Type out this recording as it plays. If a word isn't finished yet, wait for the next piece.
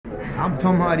I'm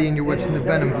Tom Hardy and you're watching the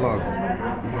Venom vlog.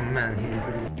 My man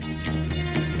here.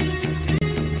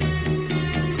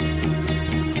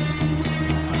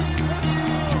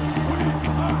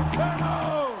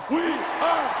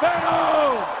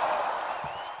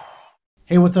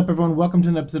 Hey, what's up everyone? Welcome to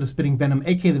an episode of Spitting Venom,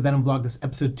 aka the Venom Vlog. This is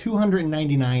episode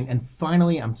 299, and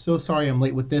finally, I'm so sorry I'm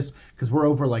late with this, because we're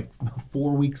over like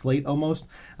 4 weeks late almost.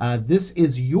 This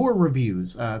is your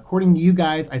reviews. According to you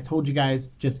guys, I told you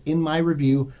guys just in my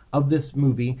review of this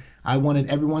movie, I wanted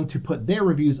everyone to put their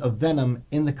reviews of Venom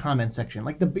in the comment section.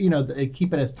 Like,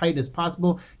 keep it as tight as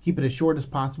possible, keep it as short as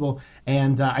possible.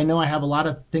 And I know I have a lot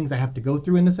of things I have to go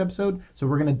through in this episode, so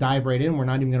we're going to dive right in. We're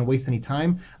not even going to waste any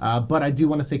time. But I do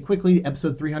want to say quickly,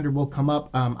 episode 300 will come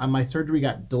up. My surgery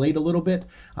got delayed a little bit,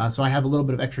 so I have a little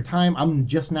bit of extra time. I'm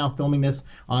just now filming this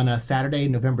on Saturday,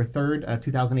 November 3rd,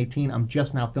 2018. I'm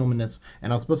just now filming this,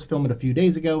 and I was supposed to film it a few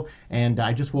days ago, and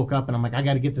I just woke up and I'm like, I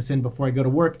got to get this in before I go to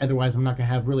work. Otherwise, I'm not going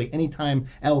to have really any time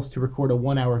else to record a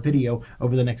 1-hour video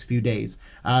over the next few days.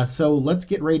 So let's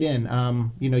get right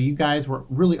in. You guys were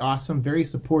really awesome, very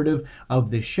supportive of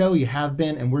this show. You have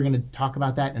been, and we're going to talk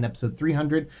about that in episode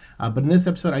 300. But in this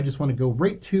episode, I just want to go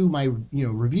right to my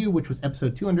review, which was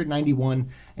episode 291,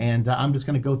 and I'm just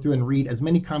going to go through and read as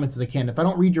many comments as I can. If I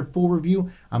don't read your full review,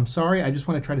 I'm sorry. I just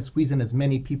want to try to squeeze in as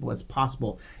many people as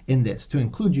possible in this to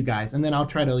include you guys, and then I'll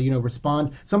try to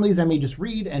respond. Some of these I may just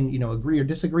read and agree or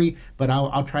disagree, but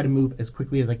I'll try to move as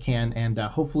quickly as I can, and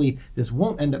hopefully this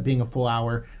won't end up being a full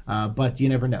hour, but you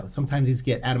never know. Sometimes these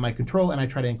get out of my control, and I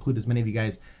try to include as many of you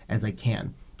guys as I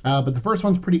can. But the first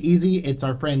one's pretty easy. It's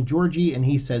our friend Georgie, and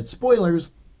he says, spoilers,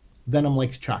 Venom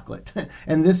likes chocolate.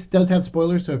 And this does have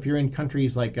spoilers, so if you're in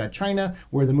countries like China,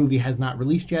 where the movie has not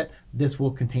released yet, this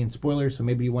will contain spoilers, so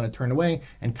maybe you want to turn away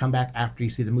and come back after you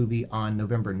see the movie on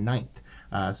November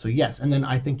 9th. So yes, and then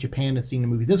I think Japan is seeing the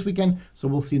movie this weekend, so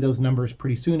we'll see those numbers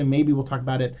pretty soon, and maybe we'll talk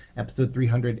about it episode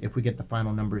 300 if we get the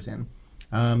final numbers in.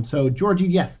 So Georgie,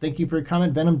 yes, thank you for your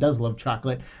comment. Venom does love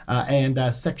chocolate,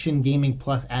 and Section Gaming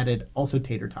Plus added also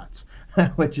tater tots,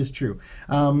 which is true.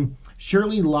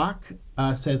 Shirley Locke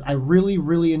says, I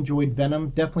really enjoyed Venom.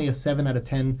 Definitely a 7 out of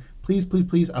 10. Please, please,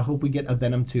 please, I hope we get a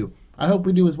Venom 2. I hope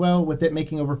we do as well, with it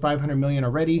making over 500 million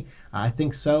already. I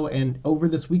think so, and over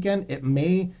this weekend, it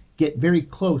may get very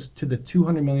close to the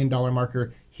 $200 million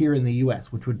marker here in the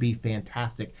US, which would be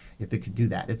fantastic if it could do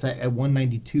that. It's at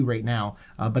 192 right now,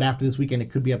 but after this weekend,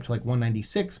 it could be up to like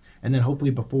 196, and then hopefully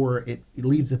before it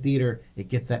leaves the theater, it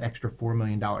gets that extra $4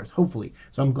 million, hopefully.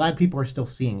 So I'm glad people are still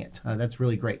seeing it. That's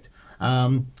really great.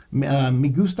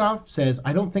 Migustav says,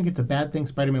 I don't think it's a bad thing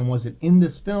Spider-Man wasn't in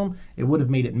this film. It would have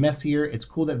made it messier. It's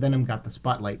cool that Venom got the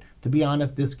spotlight. To be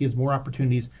honest, this gives more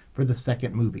opportunities for the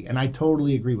second movie, and I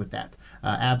totally agree with that.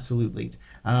 Absolutely.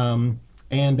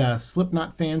 And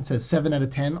Slipknot fan says 7 out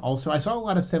of 10. Also, I saw a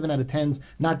lot of 7 out of 10s,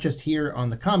 not just here on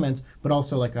the comments, but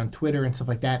also like on Twitter and stuff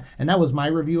like that. And that was my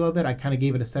review of it. I kind of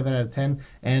gave it a 7 out of 10.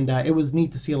 And it was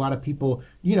neat to see a lot of people,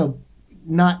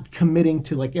 not committing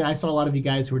to I saw a lot of you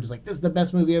guys who were just like, this is the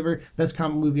best movie ever, best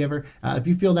comic movie ever. If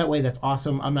you feel that way, that's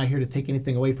awesome. I'm not here to take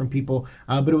anything away from people.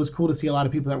 But it was cool to see a lot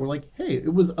of people that were like, hey,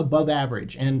 it was above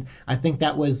average. And I think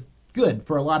that was good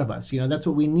for a lot of us. That's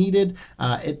what we needed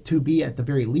it to be, at the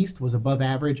very least, was above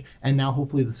average, and now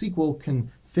hopefully the sequel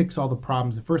can fix all the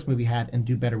problems the first movie had and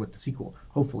do better with the sequel,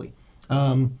 hopefully.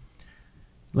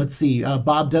 Let's see,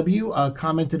 Bob W.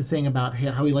 Commented saying about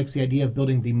how he likes the idea of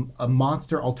building a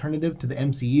monster alternative to the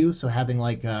MCU, so having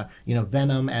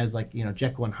Venom as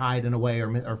Jekyll and Hyde in a way,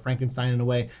 or Frankenstein in a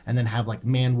way, and then have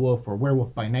Man-Wolf or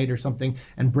Werewolf by Night or something,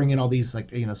 and bring in all these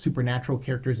supernatural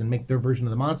characters and make their version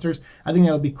of the monsters. I think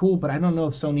that would be cool, but I don't know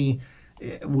if Sony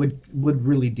would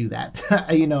really do that.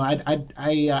 I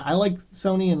like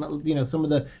Sony and some of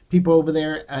the people over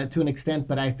there to an extent,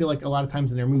 but I feel like a lot of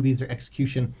times in their movies, their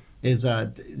execution is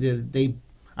they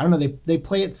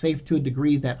play it safe to a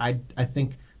degree that I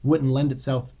think wouldn't lend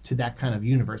itself to that kind of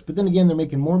universe. But then again, they're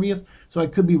making Morbius, so I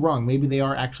could be wrong. Maybe they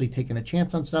are actually taking a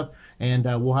chance on stuff, and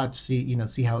we'll have to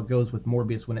see how it goes with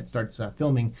Morbius when it starts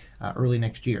filming early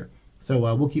next year.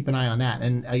 So we'll keep an eye on that.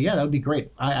 And yeah, that would be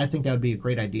great. I think that would be a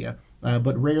great idea.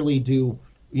 But rarely do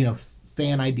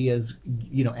fan ideas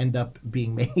end up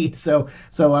being made. So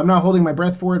I'm not holding my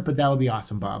breath for it, but that would be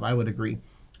awesome, Bob. I would agree.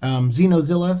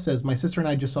 Xenozilla says, my sister and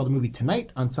I just saw the movie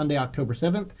tonight on Sunday, October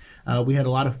 7th. We had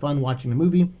a lot of fun watching the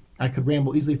movie. I could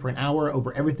ramble easily for an hour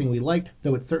over everything we liked,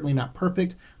 though it's certainly not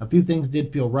perfect. A few things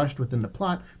did feel rushed within the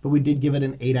plot, but we did give it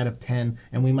an 8 out of 10,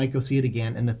 and we might go see it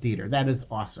again in the theater. That is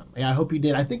awesome. Yeah, I hope you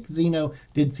did. I think Zeno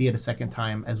did see it a second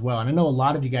time as well, and I know a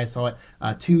lot of you guys saw it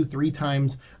 2, 3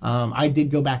 times. I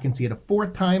did go back and see it a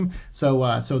 4th time, so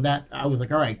that I was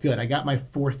like, all right, good. I got my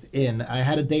 4th in. I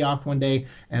had a day off one day,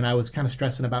 and I was kind of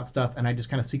stressing about stuff, and I just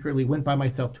kind of secretly went by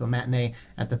myself to a matinee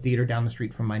at the theater down the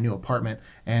street from my new apartment,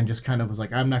 and just kind of was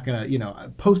like, I'm not gonna,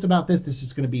 post about this. This is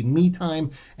just gonna be me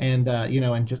time, and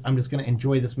I'm just gonna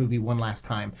enjoy this movie one last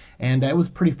time. And it was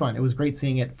pretty fun. It was great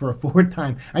seeing it for a 4th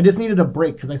time. I just needed a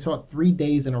break because I saw it 3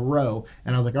 days in a row,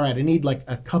 and I was like, all right, I need like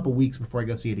a couple weeks before I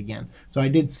go see it again. So I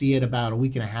did see it about a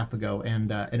week and a half ago,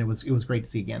 and it was great to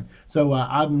see again. So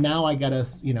now I gotta,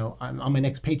 on my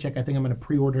next paycheck, I think I'm gonna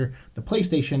pre-order the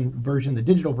PlayStation version, the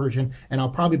digital version, and I'll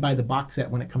probably buy the box set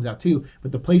when it comes out too.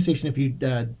 But the PlayStation, if you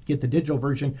get the digital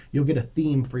version, you'll get a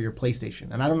theme for your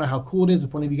PlayStation. And I don't know how cool it is.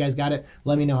 If one of you guys got it,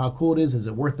 let me know how cool it is. Is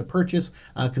it worth the purchase?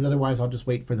 Because otherwise, I'll just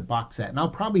wait for the box set. And I'll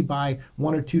probably buy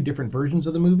 1 or 2 different versions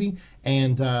of the movie.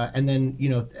 And then,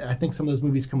 I think some of those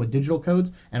movies come with digital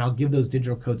codes, and I'll give those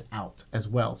digital codes out as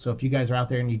well. So if you guys are out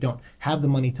there and you don't have the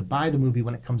money to buy the movie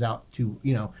when it comes out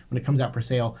when it comes out for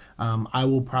sale, I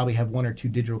will probably have 1 or 2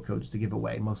 digital codes to give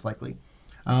away, most likely.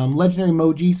 Legendary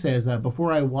Moji says,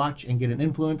 before I watch and get an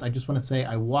influence, I just want to say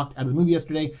I walked out of the movie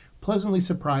yesterday pleasantly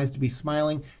surprised to be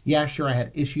smiling. Yeah, sure, I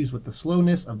had issues with the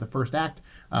slowness of the first act,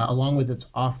 along with its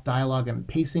off dialogue and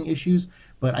pacing issues,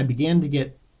 but I began to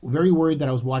get very worried that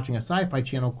I was watching a Sci-Fi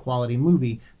Channel quality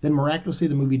movie. Then miraculously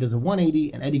the movie does a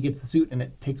 180 and Eddie gets the suit and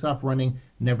it takes off running,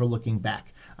 never looking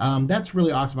back. That's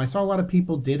really awesome. I saw a lot of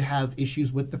people did have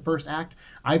issues with the first act.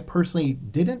 I personally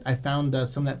didn't. I found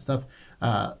some of that stuff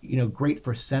great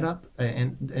for setup,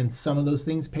 and some of those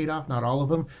things paid off, not all of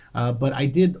them. But I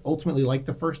did ultimately like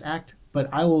the first act. But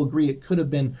I will agree it could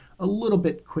have been a little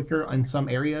bit quicker in some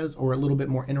areas, or a little bit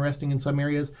more interesting in some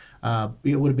areas.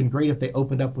 It would have been great if they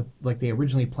opened up with like they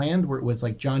originally planned, where it was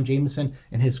like John Jameson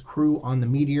and his crew on the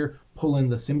meteor pulling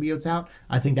the symbiotes out.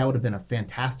 I think that would have been a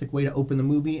fantastic way to open the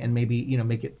movie, and maybe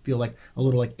make it feel like a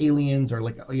little like Aliens, or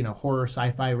like horror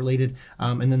sci-fi related.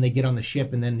 And then they get on the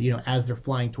ship, and then as they're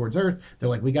flying towards Earth, they're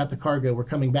like, we got the cargo, we're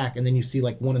coming back, and then you see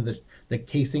like one of the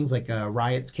casings, like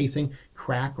Riot's casing,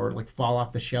 crack or like fall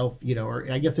off the shelf,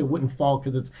 or I guess it wouldn't fall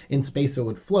because it's in space, so it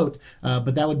would float.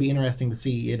 But that would be interesting to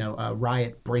see,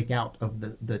 Riot break out of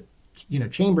the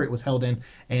chamber it was held in,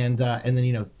 and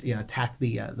then attack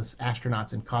the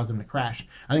astronauts and cause them to crash.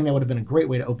 I think that would have been a great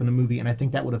way to open the movie, and I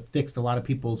think that would have fixed a lot of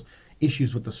people's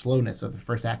issues with the slowness of the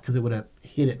first act, because it would have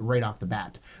hit it right off the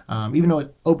bat. Even though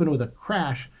it opened with a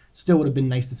crash, still would have been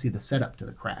nice to see the setup to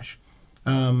the crash.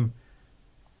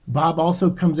 Bob also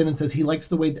comes in and says he likes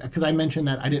the way, because I mentioned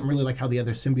that I didn't really like how the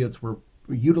other symbiotes were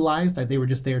utilized, that they were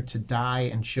just there to die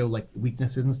and show like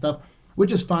weaknesses and stuff,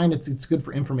 which is fine. It's good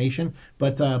for information,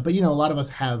 but a lot of us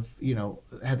have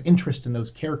interest in those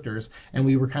characters, and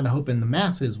we were kind of hoping the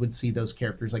masses would see those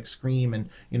characters like Scream and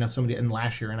somebody in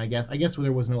Lasher, and I guess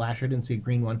there was no Lasher. I didn't see a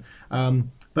green one,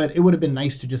 but it would have been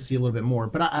nice to just see a little bit more.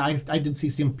 But I did see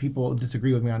some people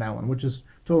disagree with me on that one, which is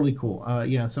totally cool.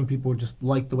 Some people just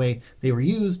like the way they were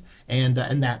used, and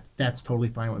that's totally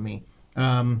fine with me.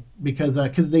 Because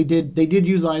they did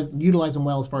utilize them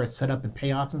well as far as setup and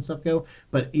payoffs and stuff go,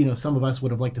 but some of us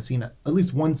would have liked to seen at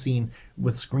least one scene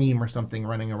with Scream or something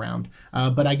running around,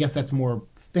 but I guess that's more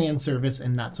fan service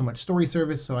and not so much story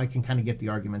service, so I can kind of get the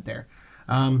argument there.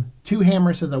 Two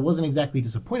Hammer says I wasn't exactly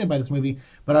disappointed by this movie,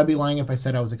 but I'd be lying if I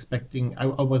said I wasn't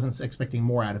expecting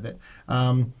more out of it.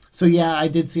 So yeah, I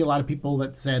did see a lot of people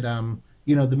that said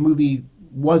the movie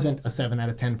wasn't a 7 out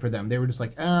of 10 for them. They were just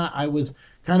like, I was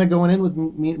kind of going in with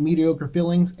mediocre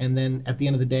feelings, and then at the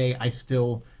end of the day, I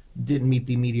still didn't meet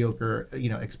the mediocre,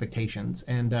 expectations.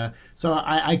 And so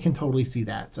I can totally see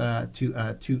that.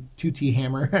 To T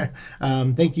Hammer,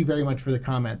 thank you very much for the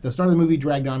comment. The start of the movie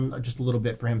dragged on just a little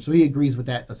bit for him, so he agrees with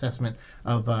that assessment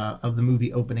of the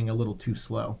movie opening a little too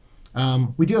slow.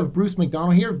 We do have Bruce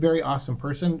McDonald here, very awesome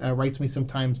person, writes me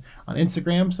sometimes on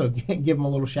Instagram, so give him a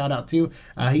little shout out too.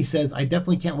 He says, I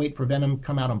definitely can't wait for Venom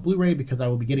come out on Blu-ray because I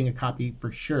will be getting a copy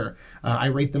for sure. I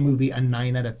rate the movie a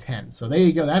 9 out of 10. So there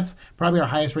you go, that's probably our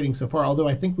highest rating so far, although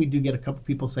I think we do get a couple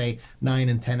people say 9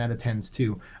 and 10 out of 10s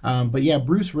too. But yeah,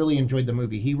 Bruce really enjoyed the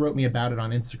movie. He wrote me about it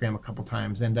on Instagram a couple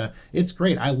times, and it's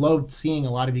great. I loved seeing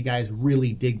a lot of you guys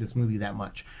really dig this movie that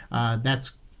much.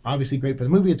 That's obviously great for the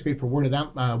movie. It's great for word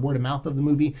of mouth of the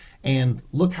movie. And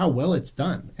look how well it's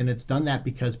done. And it's done that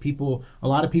because a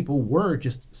lot of people were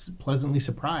just pleasantly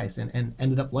surprised and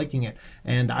ended up liking it.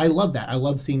 And I love that. I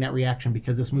love seeing that reaction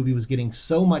because this movie was getting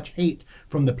so much hate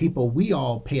from the people we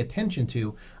all pay attention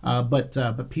to,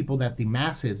 but people that the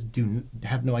masses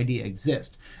have no idea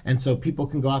exist. And so people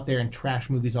can go out there and trash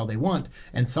movies all they want,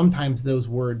 and sometimes those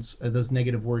words, those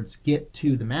negative words, get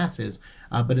to the masses.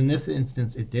 But in this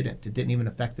instance, it didn't. It didn't even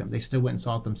affect them. They still went and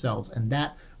saw it themselves, and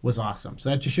that was awesome. So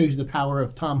that just shows you the power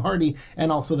of Tom Hardy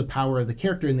and also the power of the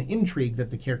character and the intrigue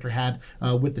that the character had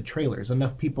with the trailers.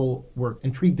 Enough people were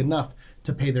intrigued enough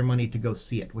to pay their money to go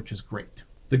see it, which is great.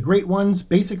 The great ones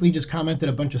basically just commented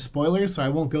a bunch of spoilers, so I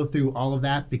won't go through all of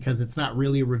that because it's not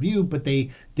really a review, but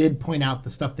they did point out the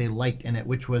stuff they liked in it,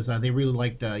 which was they really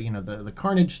liked the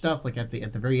Carnage stuff, like at the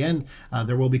very end.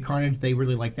 There will be Carnage. They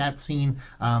really liked that scene.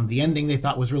 The ending they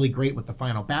thought was really great with the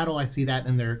final battle. I see that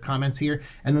in their comments here.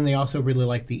 And then they also really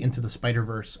liked the Into the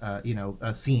Spider-Verse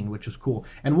scene, which was cool.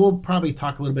 And we'll probably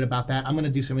talk a little bit about that. I'm going to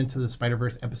do some Into the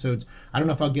Spider-Verse episodes. I don't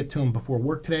know if I'll get to them before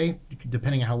work today,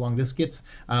 depending on how long this gets,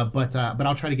 but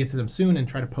I'll try to get to them soon and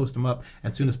try to post them up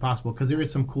as soon as possible because there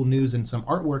is some cool news and some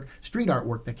artwork, street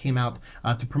artwork that came out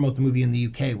to promote the movie in the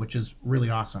UK, which is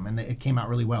really awesome, and it came out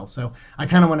really well. So I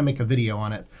kind of want to make a video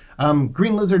on it.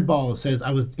 Green Lizard Ball says,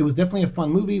 it was definitely a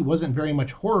fun movie, wasn't very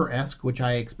much horror-esque, which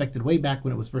I expected way back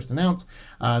when it was first announced.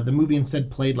 The movie instead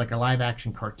played like a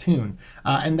live-action cartoon,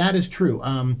 and that is true.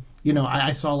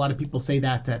 I saw a lot of people say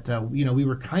that we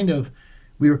were kind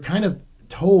of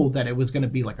told that it was going to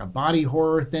be like a body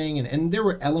horror thing, and there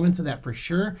were elements of that for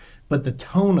sure, but the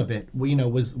tone of it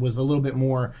was a little bit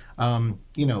more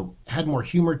had more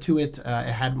humor to it.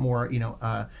 It had more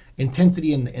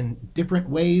intensity in different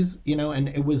ways, and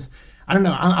it was, I don't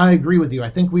know, I agree with you. I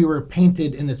think we were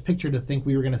painted in this picture to think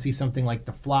we were going to see something like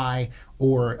The Fly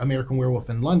or American Werewolf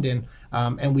in London,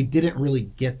 and we didn't really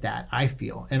get that, I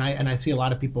feel, and I see a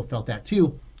lot of people felt that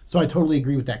too. So I totally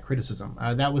agree with that criticism.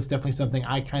 That was definitely something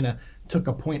I kind of took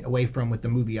a point away from with the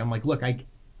movie. I'm like, look,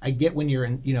 I get when you're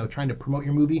trying to promote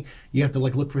your movie, you have to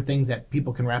like look for things that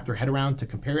people can wrap their head around to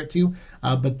compare it to.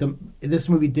 But this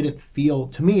movie didn't feel,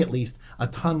 to me at least, a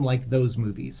ton like those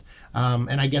movies.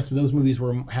 And I guess those movies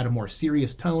had a more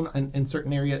serious tone in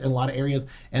certain areas, in a lot of areas,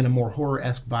 and a more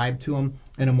horror-esque vibe to them,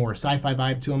 and a more sci-fi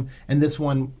vibe to them. And this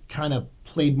one kind of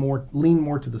leaned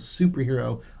more to the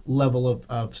superhero level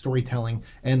of storytelling,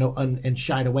 and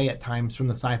shied away at times from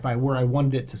the sci-fi. Where I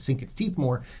wanted it to sink its teeth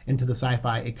more into the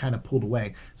sci-fi, it kind of pulled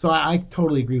away. So I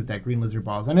totally agree with that, Green Lizard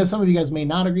Balls. I know some of you guys may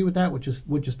not agree with that, which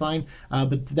is fine,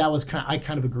 but that was I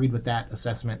kind of agreed with that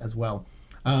assessment as well.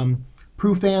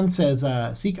 Proof-Fan says,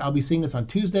 Seek, I'll be seeing this on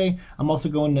Tuesday. I'm also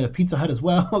going to Pizza Hut as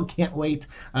well. Can't wait.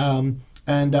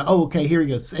 Okay, here he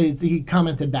goes. He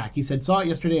commented back. He said, saw it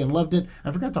yesterday and loved it.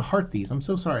 I forgot to heart these. I'm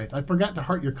so sorry. If I forgot to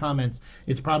heart your comments,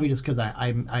 it's probably just because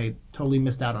I totally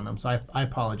missed out on them. So I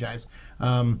apologize.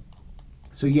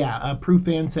 So yeah,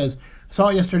 Proof-Fan says, saw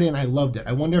it yesterday and I loved it.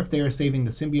 I wonder if they are saving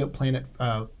the symbiote planet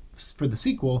for the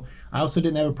sequel. I also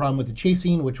didn't have a problem with the chase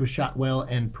scene, which was shot well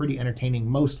and pretty entertaining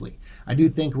mostly. I do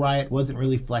think Riot wasn't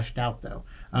really fleshed out though.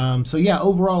 So yeah,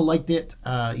 overall liked it.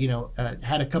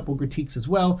 Had a couple critiques as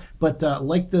well, but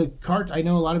like the cart, I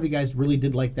know a lot of you guys really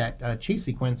did like that chase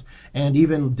sequence, and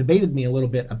even debated me a little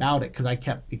bit about it because I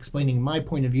kept explaining my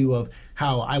point of view of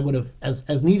how I would have,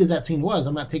 as neat as that scene was,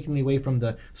 I'm not taking it away from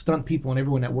the stunt people and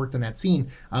everyone that worked on that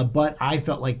scene, but I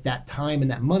felt like that time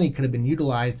and that money could have been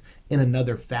utilized in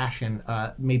another fashion,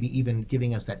 maybe even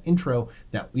giving us that intro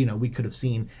that we could have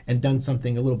seen and done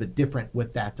something a little bit different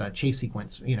with that chase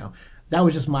sequence. That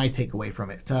was just my takeaway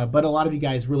from it. But a lot of you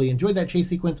guys really enjoyed that chase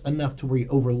sequence enough to where you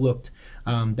overlooked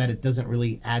that it doesn't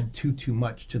really add too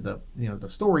much to the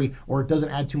story, or it doesn't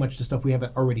add too much to stuff we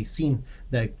haven't already seen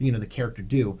the character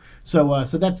do. So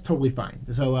that's totally fine.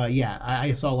 So yeah,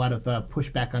 I saw a lot of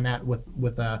pushback on that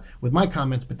with my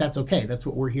comments, but that's okay. That's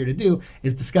what we're here to do,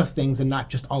 is discuss things and not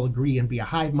just all agree and be a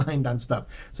hive mind on stuff.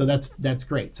 So that's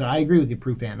great. So I agree with you,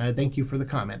 Proof-Fan. Thank you for the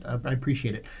comment. I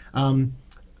appreciate it.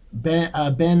 Ben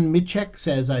Mitchek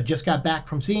says, just got back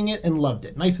from seeing it and loved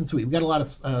it. Nice and sweet. We've got a lot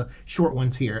of short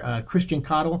ones here. Christian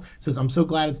Cottle says, I'm so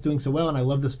glad it's doing so well and I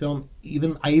love this film.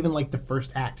 I even like the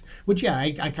first act, which yeah,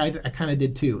 I kind of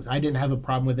did too. I didn't have a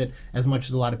problem with it as much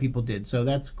as a lot of people did. So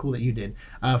that's cool that you did.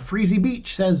 Freezy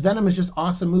Beach says, Venom is just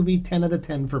awesome movie, 10 out of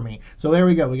 10 for me. So there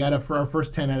we go. We got it for our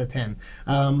first 10 out of 10.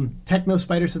 Techno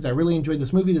Spider says, I really enjoyed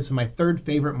this movie. This is my third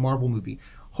favorite Marvel movie.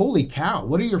 Holy cow,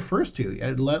 what are your first two?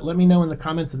 Let me know in the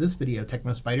comments of this video,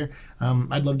 Techno Spider.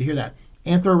 I'd love to hear that.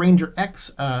 Anthro Ranger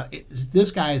X,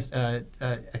 this guy's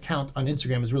account on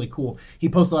Instagram is really cool. He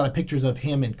posts a lot of pictures of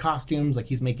him in costumes, like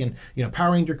he's making, you know,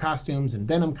 Power Ranger costumes and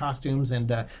Venom costumes, and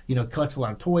you know, collects a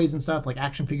lot of toys and stuff like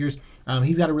action figures.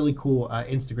 He's got a really cool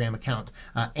Instagram account.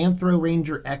 Anthro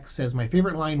Ranger X says, my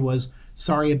favorite line was,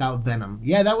 "Sorry about Venom."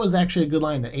 Yeah, that was actually a good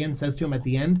line that Anne says to him at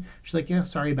the end. She's like, "Yeah,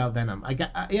 sorry about Venom."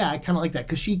 Yeah, I kind of like that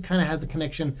because she kind of has a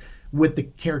connection with the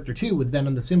character too, with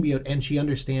Venom the symbiote, and she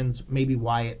understands maybe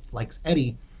why it likes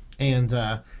Eddie, and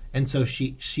so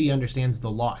she understands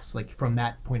the loss, like from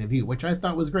that point of view, which I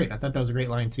thought was great. I thought that was a great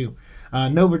line too.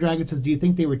 Nova Dragon says, "Do you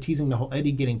think they were teasing the whole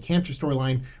Eddie getting cancer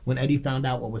storyline when Eddie found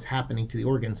out what was happening to the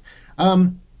organs?"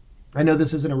 I know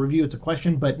this isn't a review, it's a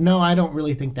question, but no, I don't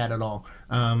really think that at all.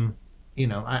 You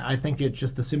know, I think it's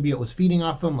just the symbiote was feeding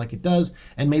off them like it does,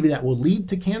 and maybe that will lead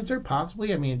to cancer,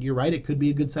 possibly. I mean, you're right, it could be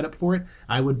a good setup for it.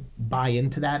 I would buy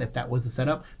into that if that was the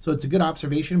setup. So it's a good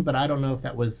observation, but I don't know if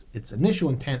that was its initial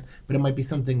intent, but it might be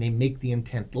something they make the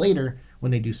intent later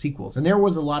when they do sequels. And there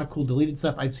was a lot of cool deleted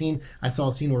stuff I've seen. I saw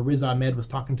a scene where Riz Ahmed was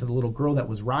talking to the little girl that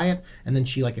was Riot, and then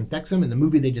she like infects him. In the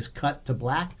movie, they just cut to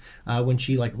black when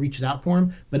she like reaches out for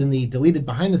him. But in the deleted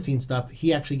behind the scenes stuff,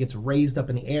 he actually gets raised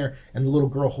up in the air, and the little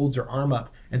girl holds her arm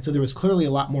up. And so there was clearly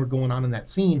a lot more going on in that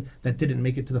scene that didn't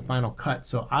make it to the final cut.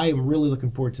 So I am really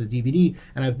looking forward to the DVD,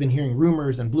 and I've been hearing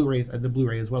rumors, and Blu-rays, the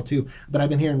Blu-ray as well too, but I've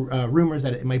been hearing rumors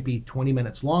that it might be 20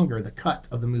 minutes longer. The cut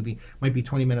of the movie might be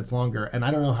 20 minutes longer, and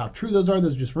I don't know how true those are.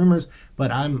 Those are just rumors,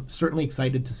 but I'm certainly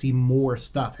excited to see more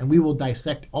stuff, and we will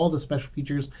dissect all the special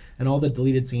features and all the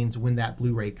deleted scenes when that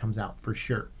Blu-ray comes out for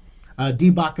sure.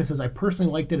 D. Baca says, I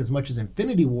personally liked it as much as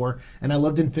Infinity War, and I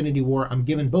loved Infinity War. I'm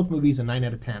giving both movies a 9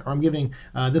 out of 10, or I'm giving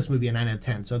this movie a 9 out of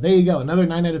 10. So there you go, another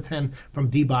 9 out of 10 from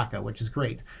D. Baca, which is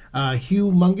great.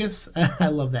 Humongous, I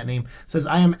love that name, says,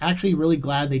 I am actually really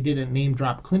glad they didn't name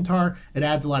drop Clintar. It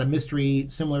adds a lot of mystery,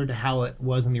 similar to how it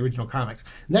was in the original comics.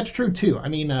 And that's true too. I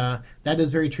mean, that is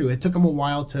very true. It took them a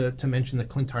while to mention the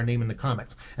Clintar name in the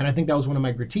comics. And I think that was one of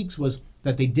my critiques, was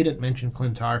that they didn't mention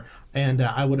Clintar, and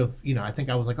I would have, you know, I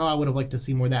think I was like, oh, I would have liked to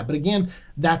see more of that. But again,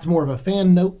 that's more of a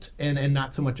fan note and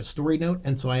not so much a story note,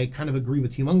 and so I kind of agree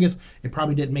with Humongous. It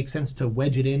probably didn't make sense to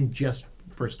wedge it in just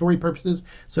for story purposes,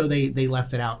 so they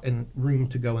left it out and room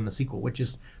to go in the sequel, which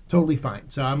is totally fine.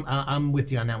 So I'm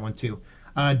with you on that one too.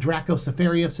 Draco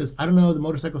Safaria says, I don't know, the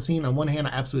motorcycle scene, on one hand,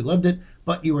 I absolutely loved it,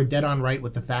 but you were dead on right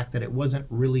with the fact that it wasn't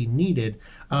really needed.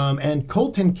 And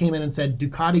Colton came in and said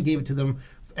Ducati gave it to them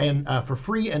and for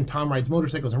free, and Tom rides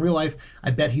motorcycles in real life.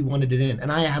 I bet he wanted it in, and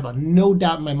I have no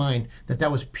doubt in my mind that that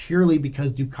was purely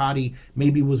because Ducati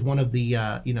maybe was one of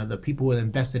the you know, the people who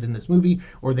invested in this movie,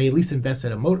 or they at least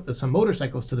invested some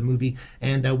motorcycles to the movie,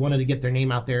 and wanted to get their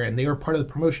name out there, and they were part of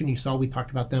the promotion. You saw, we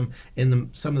talked about them in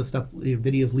some of the stuff,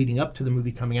 videos leading up to the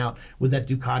movie coming out, was that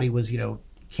Ducati was, you know,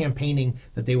 campaigning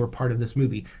that they were part of this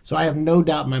movie. So I have no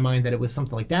doubt in my mind that it was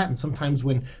something like that. And sometimes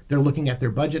when they're looking at their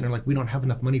budget and they're like, we don't have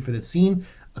enough money for this scene,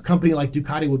 a company like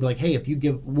Ducati would be like, hey, if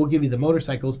you we'll give you the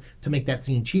motorcycles to make that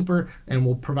scene cheaper, and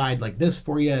we'll provide like this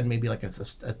for you, and maybe like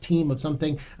a team of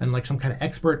something, and like some kind of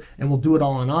expert, and we'll do it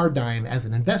all on our dime as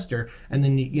an investor, and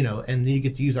then you know, and then you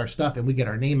get to use our stuff, and we get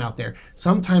our name out there.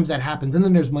 Sometimes that happens, and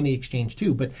then there's money exchange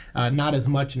too, but not as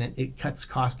much, and it cuts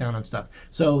costs down on stuff.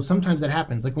 So sometimes that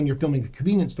happens, like when you're filming a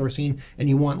convenience store scene and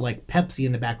you want like Pepsi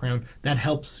in the background, that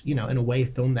helps, you know, in a way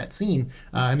film that scene,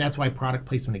 and that's why product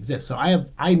placement exists. So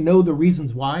I know the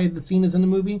reasons why the scene is in the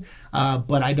movie,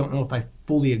 but I don't know if I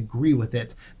fully agree with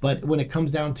it. But when it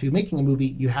comes down to making a movie,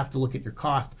 you have to look at your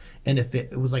cost, and if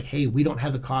it was like, hey, we don't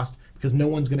have the cost because no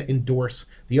one's going to endorse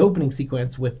the opening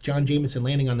sequence with John Jameson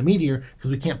landing on the meteor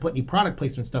because we can't put any product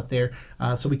placement stuff there,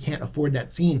 so we can't afford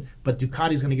that scene, but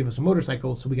Ducati's going to give us a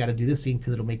motorcycle, so we got to do this scene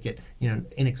because it'll make it, you know,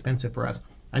 inexpensive for us.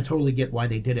 I totally get why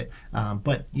they did it,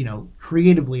 but you know,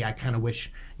 creatively, I kind of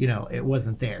wish, you know, it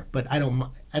wasn't there. But I don't.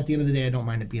 At the end of the day, I don't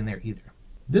mind it being there either.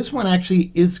 This one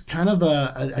actually is kind of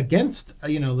against,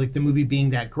 you know, like the movie being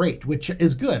that great, which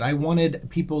is good. I wanted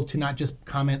people to not just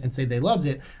comment and say they loved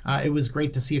it. It was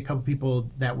great to see a couple people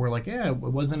that were like, yeah, it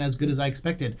wasn't as good as I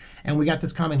expected. And we got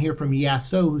this comment here from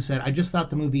Yasso, who said, I just thought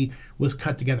the movie was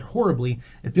cut together horribly.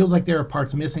 It feels like there are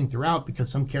parts missing throughout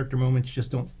because some character moments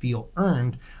just don't feel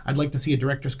earned. I'd like to see a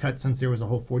director's cut since there was a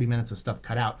whole 40 minutes of stuff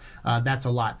cut out. That's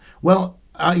a lot. Well,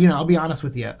 you know, I'll be honest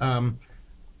with you.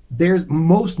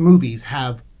 Most movies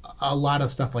have a lot of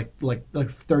stuff like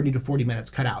 30 to 40 minutes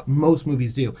cut out. Most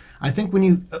movies do. I think when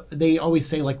you they always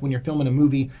say, like, when you're filming a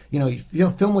movie, you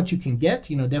know, film what you can get,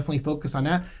 you know, definitely focus on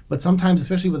that. But sometimes,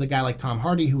 especially with a guy like Tom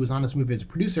Hardy, who was on this movie as a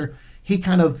producer, he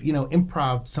kind of, you know,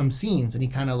 improv some scenes, and he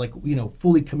kind of, like, you know,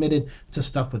 fully committed to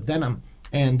stuff with Venom.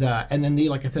 And then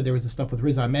like I said, there was the stuff with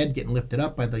Riz Ahmed getting lifted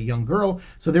up by the young girl.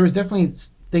 So there was definitely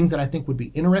things that I think would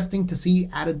be interesting to see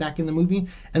added back in the movie.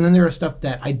 And then there are stuff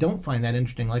that I don't find that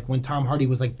interesting, like when Tom Hardy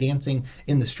was like dancing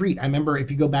in the street. I remember, if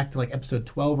you go back to like episode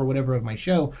 12 or whatever of my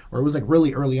show, or it was like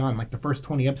really early on, like the first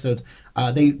 20 episodes,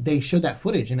 they showed that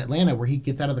footage in Atlanta where he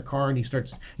gets out of the car and he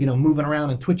starts, you know, moving around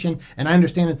and twitching. And I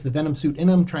understand it's the Venom suit in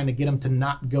him trying to get him to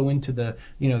not go into the,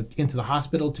 you know, into the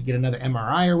hospital to get another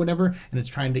MRI or whatever. And it's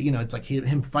trying to, you know, it's like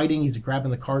him fighting. He's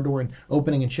grabbing the car door and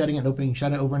opening and shutting it, and opening and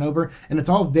shutting it over and over. And it's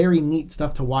all very neat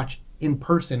stuff to watch in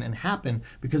person and happen,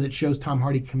 because it shows Tom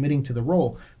Hardy committing to the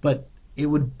role. But it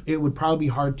would probably be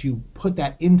hard to put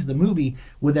that into the movie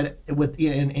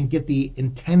and get the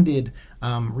intended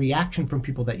reaction from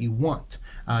people that you want.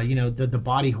 You know, the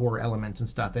body horror elements and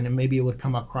stuff, and maybe it would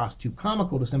come across too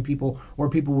comical to some people, or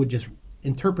people would just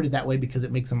interpret it that way because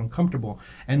it makes them uncomfortable.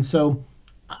 And so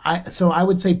I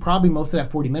would say probably most of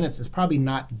that 40 minutes is probably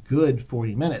not good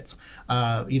 40 minutes.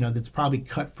 You know, that's probably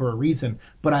cut for a reason.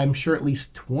 But I'm sure at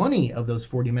least 20 of those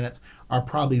 40 minutes are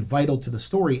probably vital to the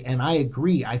story. And I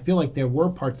agree. I feel like there were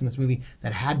parts in this movie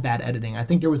that had bad editing. I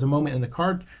think there was a moment in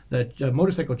the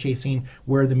motorcycle chase scene,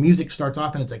 where the music starts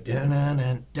off and it's like dun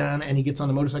dun dun, and he gets on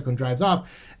the motorcycle and drives off.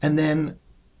 And then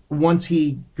once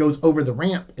he goes over the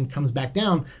ramp and comes back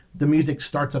down, the music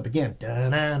starts up again.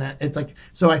 Da-na-na. It's like,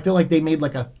 so I feel like they made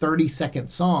like a 30-second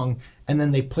song, and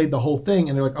then they played the whole thing,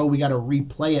 and they're like, oh, we got to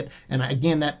replay it. And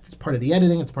again, that's part of the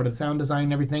editing. It's part of the sound design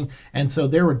and everything. And so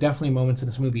there were definitely moments in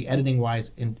this movie,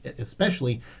 editing-wise,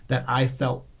 especially, that I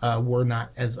felt were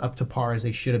not as up to par as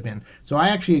they should have been. So I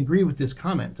actually agree with this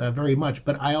comment very much.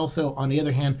 But I also, on the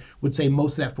other hand, would say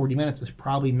most of that 40 minutes is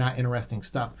probably not interesting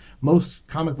stuff. Most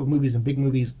comic book movies and big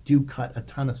movies do cut a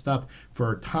ton of stuff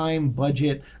for time,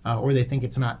 budget, or they think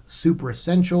it's not super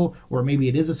essential, or maybe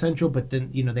it is essential, but then,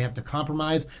 you know, they have to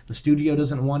compromise. The studio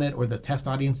doesn't want it, or the test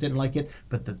audience didn't like it,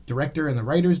 but the director and the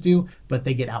writers do, but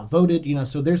they get outvoted, you know.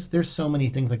 So there's so many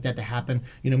things like that to happen.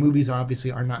 You know, movies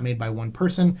obviously are not made by one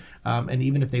person, and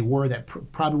even if they were, that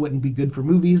probably wouldn't be good for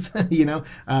movies, you know.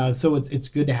 So it's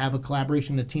good to have a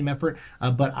collaboration, a team effort,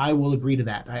 but I will agree to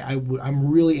that.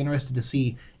 I'm really interested to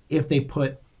see if they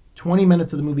put 20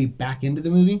 minutes of the movie back into the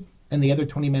movie, and the other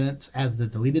 20 minutes as the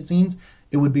deleted scenes.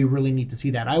 It would be really neat to see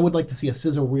that. I would like to see a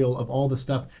sizzle reel of all the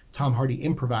stuff Tom Hardy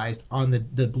improvised on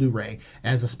the Blu-ray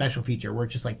as a special feature, where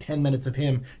it's just like 10 minutes of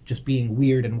him just being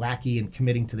weird and wacky and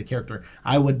committing to the character.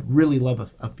 I would really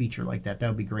love a feature like that. That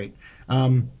would be great.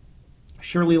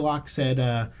 Shirley Locke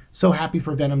said, so happy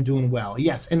for Venom doing well.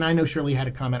 Yes, and I know Shirley had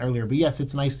a comment earlier, but yes,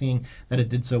 it's nice seeing that it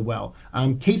did so well.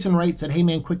 Kason Wright said, hey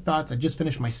man, quick thoughts. I just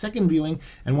finished my second viewing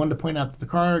and wanted to point out that the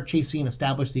car chase scene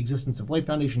established the existence of Life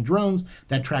Foundation drones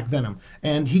that track Venom.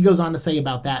 And he goes on to say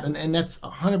about that, and that's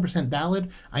 100% valid.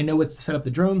 I know it's to set up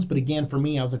the drones, but again, for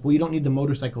me, I was like, well, you don't need the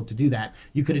motorcycle to do that.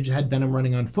 You could have just had Venom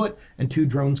running on foot and 2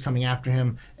 drones coming after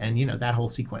him, and, you know, that whole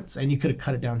sequence. And you could have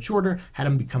cut it down shorter, had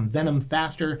him become Venom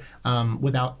faster,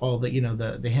 without all the, you know,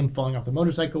 the him falling off the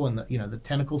motorcycle and the, you know, the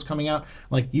tentacles coming out.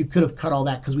 Like, you could have cut all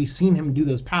that, because we've seen him do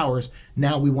those powers.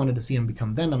 Now we wanted to see him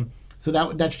become Venom. So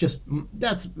that's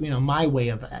you know, my way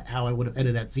of how I would have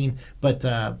edited that scene.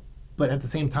 But at the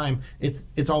same time,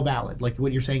 it's all valid. Like,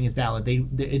 what you're saying is valid.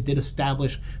 It did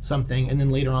establish something, and then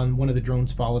later on, one of the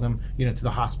drones followed him, you know, to the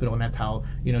hospital, and that's how,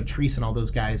 you know, Treese and all those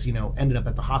guys, you know, ended up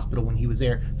at the hospital when he was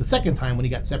there the second time, when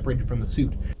he got separated from the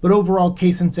suit. But overall,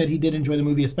 Kason said he did enjoy the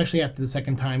movie, especially after the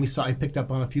second time. He picked up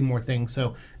on a few more things,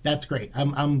 so that's great.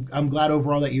 I'm glad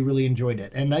overall that you really enjoyed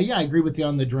it. And yeah, I agree with you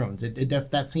on the drones.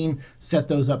 That scene set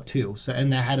those up too. So,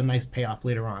 and that had a nice payoff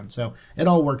later on. So it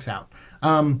all works out.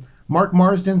 Mark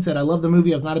Marsden said, I love the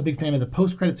movie. I was not a big fan of the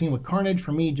post-credit scene with Carnage.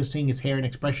 For me, just seeing his hair and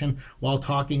expression while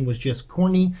talking was just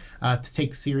corny to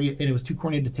take serious, and it was too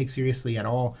corny to take seriously at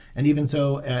all. And even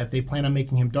so, if they plan on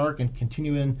making him dark and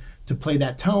continuing to play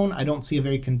that tone, I don't see a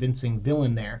very convincing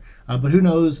villain there. But who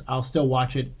knows? I'll still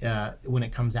watch it when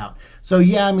it comes out. So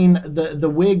yeah, I mean, the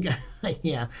wig,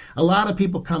 yeah, a lot of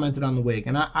people commented on the wig,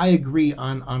 and I agree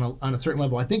on a certain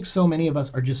level. I think so many of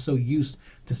us are just so used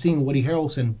to seeing Woody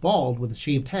Harrelson bald with a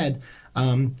shaved head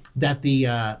that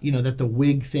the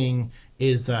wig thing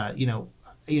is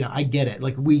I get it.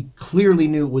 Like, we clearly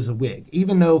knew it was a wig,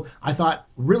 even though I thought,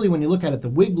 really, when you look at it, the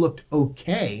wig looked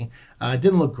okay. It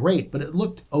didn't look great, but it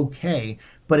looked okay.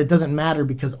 But it doesn't matter,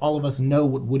 because all of us know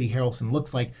what Woody Harrelson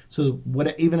looks like. So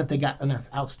even if they got an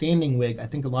outstanding wig, I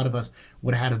think a lot of us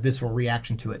would have had a visceral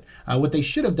reaction to it. What they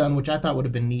should have done, which I thought would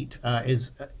have been neat,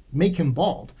 is make him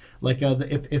bald. Like,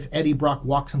 if Eddie Brock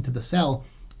walks into the cell,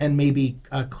 and maybe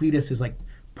Cletus is like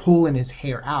pulling his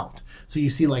hair out. So you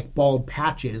see like bald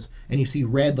patches, and you see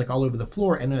red like all over the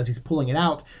floor, and as he's pulling it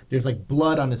out, there's like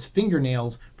blood on his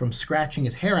fingernails from scratching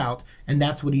his hair out, and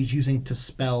that's what he's using to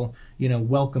spell, you know,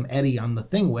 welcome Eddie on the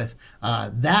thing with.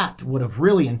 That would have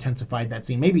really intensified that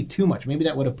scene, maybe too much. Maybe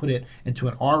that would have put it into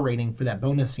an R rating for that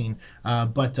bonus scene,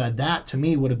 but that to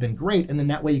me would have been great, and then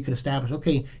that way you could establish,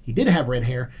 okay, he did have red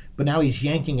hair, but now he's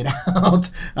yanking it out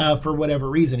for whatever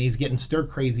reason. He's getting stir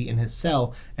crazy in his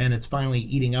cell, and it's finally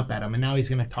eating up at him, and now he's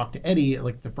going to talk to Eddie,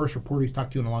 like the first reporter he's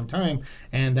talked to in a long time,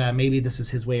 and maybe this is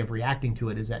his way of reacting to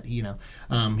it, is that, you know,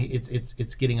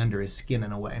 it's getting under his skin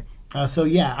in a way. So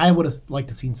yeah, I would have liked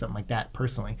to seen something like that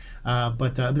personally,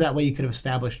 but that way you could have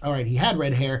established, all right, he had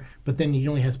red hair, but then he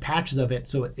only has patches of it,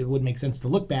 so it would make sense to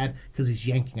look bad because he's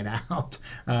yanking it out.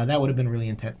 That would have been really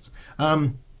intense.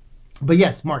 But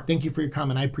yes, Mark, thank you for your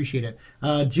comment. I appreciate it.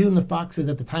 June the Fox says,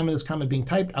 at the time of this comment being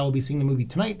typed, I will be seeing the movie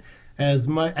tonight.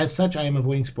 As such, I am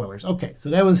avoiding spoilers. Okay,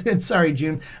 so that was it. Sorry,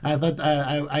 June. I thought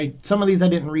some of these I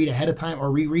didn't read ahead of time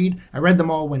or reread. I read them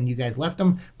all when you guys left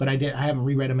them, but I haven't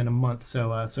reread them in a month.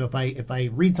 So so if I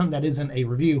read something that isn't a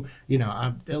review, you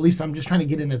know, at least I'm just trying to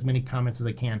get in as many comments as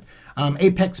I can.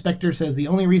 Apex Spectre says the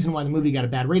only reason why the movie got a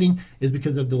bad rating is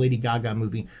because of the Lady Gaga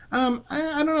movie.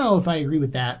 I don't know if I agree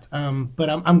with that, but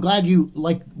I'm glad you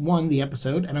liked the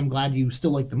episode, and I'm glad you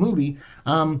still like the movie.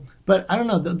 But I don't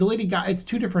know, the Lady Gaga, it's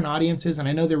two different audiences, and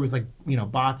I know there was like, you know,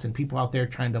 bots and people out there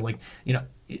trying to, like, you know,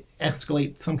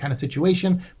 escalate some kind of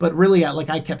situation, but really, like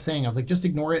I kept saying, I was like, just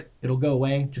ignore it, it'll go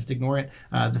away, just ignore it.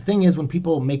 The thing is, when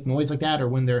people make noise like that, or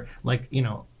when they're like, you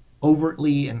know,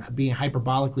 overtly and being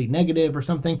hyperbolically negative or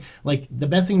something, like the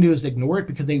best thing to do is ignore it,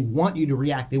 because they want you to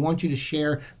react. They want you to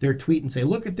share their tweet and say,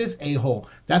 look at this a-hole.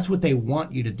 That's what they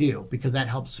want you to do, because that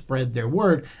helps spread their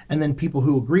word, and then people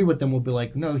who agree with them will be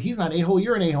like, no, he's not a-hole,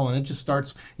 you're an a-hole, and it just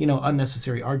starts, you know,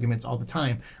 unnecessary arguments all the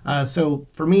time. So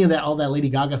for me, that all that Lady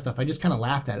Gaga stuff, I just kind of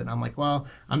laughed at it. I'm like, well,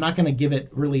 I'm not going to give it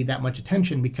really that much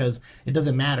attention, because it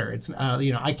doesn't matter. It's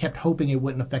you know, I kept hoping it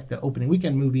wouldn't affect the opening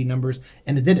weekend movie numbers,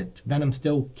 and it didn't. Venom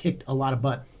still kicked a lot of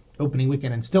butt opening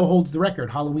weekend and still holds the record.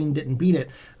 Halloween didn't beat it,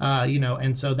 you know,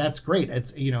 and so that's great.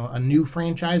 It's, you know, a new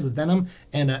franchise with Venom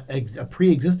and a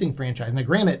pre-existing franchise. Now,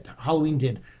 granted, Halloween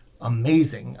did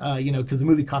amazing, you know, because the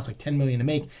movie cost like $10 million to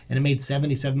make, and it made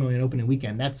 $77 million opening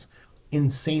weekend. That's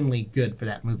insanely good for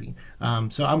that movie.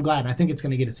 So I'm glad. I think it's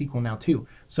going to get a sequel now too.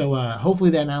 So hopefully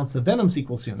they announce the Venom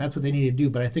sequel soon. That's what they need to do,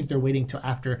 but I think they're waiting till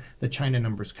after the China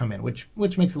numbers come in, which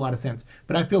makes a lot of sense.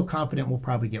 But I feel confident we'll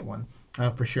probably get one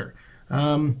for sure.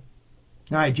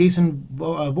 All right, Jason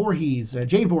Voorhees,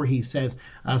 Jay Voorhees says,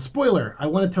 spoiler, I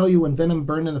want to tell you, when Venom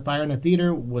burned in the fire in the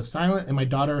theater was silent, and my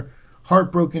daughter,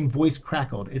 heartbroken voice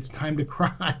crackled. It's time to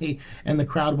cry. And the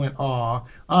crowd went, aw.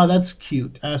 Oh, that's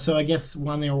cute. So I guess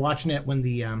when they were watching it, when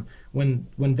the when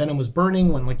Venom was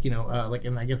burning, when, like, you know, like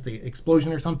in, I guess, the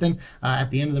explosion or something, at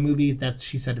the end of the movie,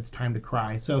 she said it's time to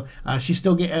cry. So she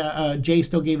still Jay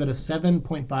still gave it a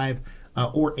 7.5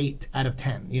 or 8 out of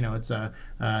 10. You know, it's a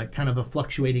kind of a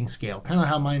fluctuating scale, kind of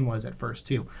how mine was at first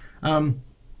too.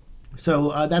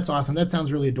 So that's awesome. That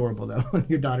sounds really adorable, though,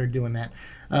 your daughter doing that.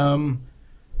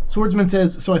 Swordsman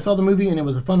says, so I saw the movie and it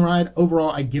was a fun ride.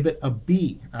 Overall, I give it a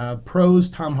B. Pros,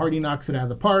 Tom Hardy knocks it out of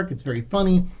the park. It's very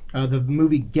funny. The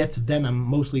movie gets Venom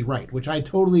mostly right, which I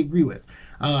totally agree with.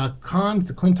 Cons,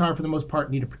 the Clintar for the most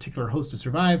part need a particular host to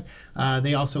survive.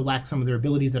 They also lack some of their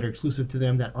abilities that are exclusive to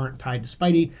them that aren't tied to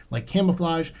Spidey, like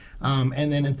camouflage.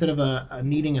 And then instead of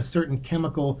needing a certain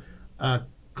chemical,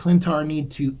 Clintar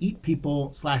need to eat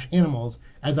people / animals.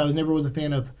 As I never was a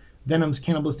fan of Venom's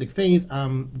cannibalistic phase,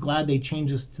 I'm glad they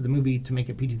changed this to the movie to make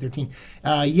it PG-13.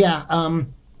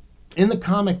 In the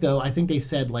comic, though, I think they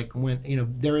said, like, when, you know,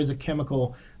 there is a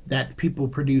chemical that people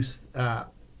produce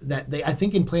that they, I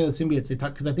think in Planet of the Symbiotes, they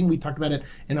talked, because I think we talked about it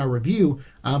in our review,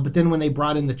 but then when they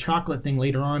brought in the chocolate thing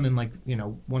later on in, like, you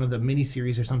know, one of the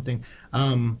miniseries or something,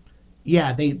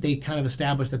 yeah, they kind of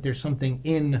established that there's something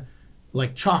in,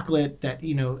 like, chocolate that,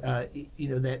 you know,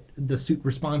 that the suit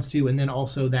responds to, and then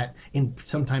also that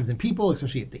sometimes in people,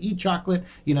 especially if they eat chocolate,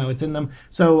 you know, it's in them.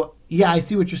 So yeah, I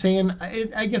see what you're saying.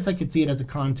 I guess I could see it as a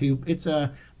con too. It's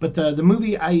but the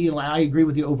movie, I agree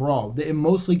with you overall. It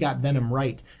mostly got Venom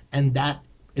right, and that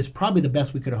is probably the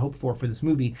best we could have hoped for this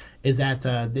movie. Is that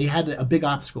they had a big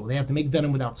obstacle. They have to make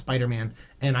Venom without Spider-Man,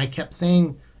 and I kept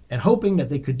saying and hoping that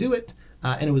they could do it.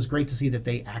 And it was great to see that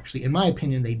they actually, in my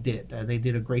opinion, they did. They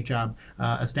did a great job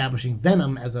establishing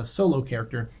Venom as a solo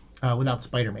character without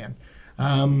Spider-Man.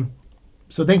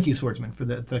 So thank you, Swordsman, for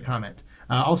the comment.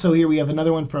 Also here we have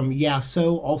another one from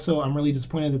Also, I'm really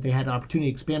disappointed that they had an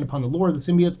opportunity to expand upon the lore of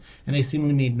the symbiotes, and they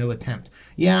seemingly made no attempt.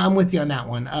 Yeah, I'm with you on that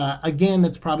one. Again,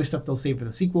 that's probably stuff they'll save for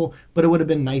the sequel, but it would have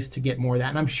been nice to get more of that.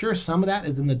 And I'm sure some of that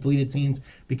is in the deleted scenes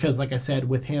because, like I said,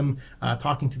 with him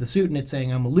talking to the suit and it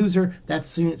saying, I'm a loser, that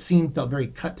scene felt very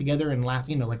cut together and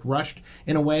like rushed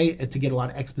in a way to get a lot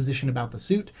of exposition about the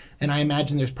suit. And I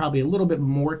imagine there's probably a little bit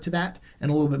more to that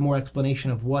and a little bit more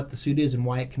explanation of what the suit is and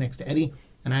why it connects to Eddie.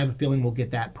 And I have a feeling we'll get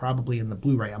that probably in the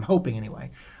Blu-ray. I'm hoping anyway.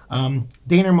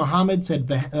 Daner Mohammed said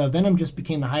Venom just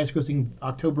became the highest grossing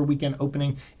October weekend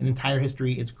opening in entire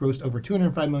history. It's grossed over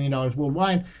 $205 million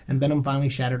worldwide, and Venom finally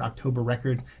shattered October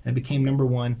records and became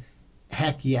 #1.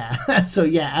 Heck yeah. So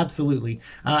yeah, absolutely.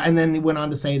 And then he went on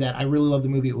to say that I really love the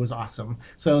movie. It was awesome.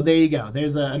 So there you go.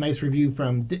 There's a nice review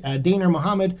from Daner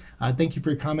Mohammed. Thank you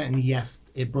for your comment. And yes,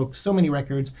 it broke so many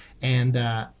records and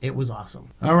it was awesome.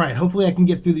 All right. Hopefully I can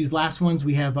get through these last ones.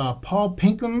 We have Paul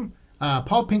Pinkham.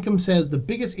 Paul Pinkham says the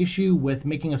biggest issue with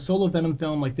making a solo Venom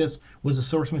film like this was the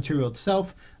source material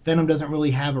itself. Venom doesn't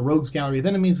really have a rogues gallery of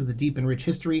enemies with a deep and rich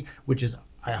history, which is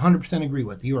I 100% agree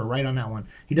with. You are right on that one.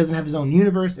 He doesn't have his own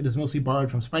universe. It is mostly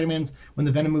borrowed from Spider-Man's. When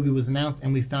the Venom movie was announced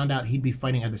and we found out he'd be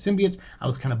fighting other symbiotes, I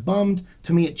was kind of bummed.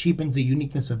 To me, it cheapens the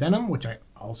uniqueness of Venom, which I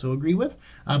also agree with.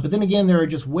 But then again, there are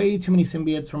just way too many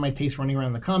symbiotes for my taste running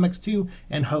around the comics too,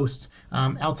 and hosts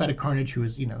outside of Carnage, who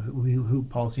is, who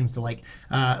Paul seems to like,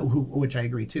 which I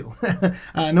agree too.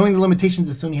 Knowing the limitations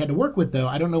that Sony had to work with, though,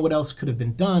 I don't know what else could have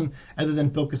been done other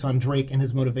than focus on Drake and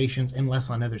his motivations and less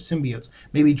on other symbiotes.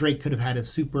 Maybe Drake could have had his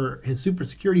super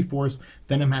security force.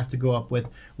 Venom has to go up with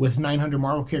 900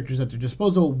 Marvel characters at their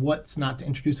disposal. What's not to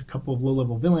introduce a couple of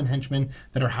low-level villain henchmen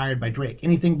that are hired by Drake?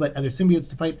 Anything but other symbiotes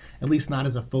to fight, at least not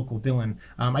as a focal villain.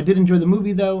 I did enjoy the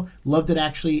movie though, loved it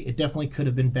actually. It definitely could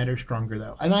have been better, stronger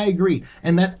though, and I agree.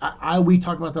 And that we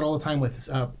talk about that all the time with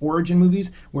origin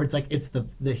movies, where it's like it's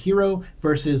the hero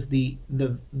versus the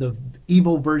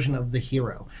evil version of the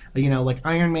hero. Like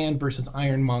Iron Man versus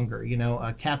Ironmonger.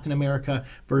 Captain America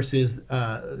versus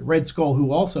Red Skull,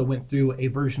 who also went through a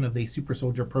version of the super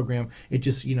soldier program. It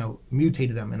just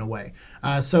mutated them in a way.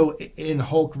 So in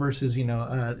Hulk versus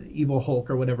evil Hulk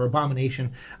or whatever,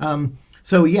 Abomination.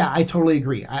 So yeah, I totally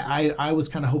agree. I was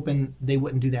kind of hoping they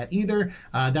wouldn't do that either.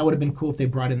 That would have been cool if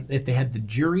they had the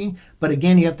jury. But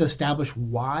again, you have to establish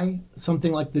why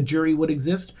something like the jury would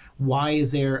exist. Why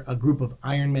is there a group of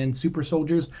Iron Man super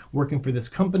soldiers working for this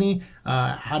company?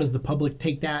 How does the public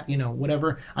take that?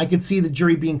 Whatever. I could see the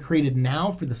jury being created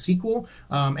now for the sequel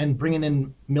and bringing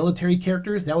in military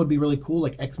characters. That would be really cool,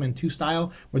 like X-Men 2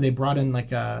 style, where they brought in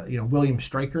like William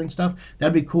Stryker and stuff.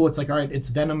 That'd be cool. It's like, all right, it's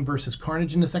Venom versus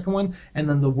Carnage in the second one, and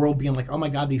then the world being like, oh my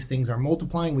God, these things are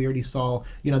multiplying. We already saw,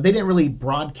 they didn't really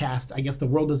broadcast. I guess the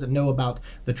world doesn't know about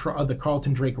the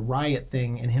Carlton Drake riot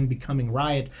thing and him becoming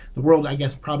Riot. The world, I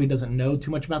guess, probably doesn't know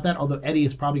too much about that, although Eddie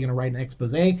is probably going to write an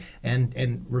expose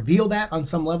and reveal that on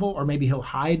some level, or maybe he'll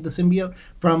hide the symbiote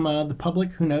from the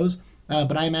public. Who knows?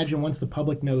 But I imagine once the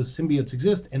public knows symbiotes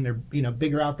exist and they're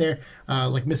bigger out there,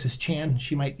 like Mrs. Chan,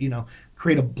 she might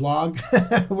create a blog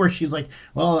where she's like,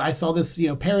 well, I saw this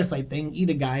parasite thing eat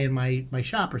a guy in my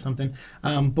shop or something.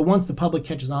 But once the public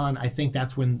catches on, I think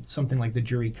that's when something like the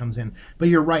jury comes in. But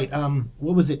you're right.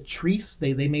 What was it? Treese?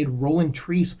 They made Roland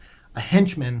Treese a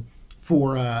henchman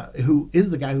for who is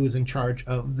the guy who is in charge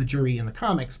of the jury in the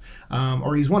comics,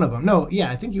 or he's one of them. No, yeah,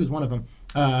 I think he was one of them.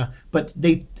 But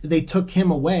they took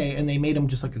him away and they made him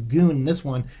just like a goon in this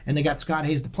one, and they got Scott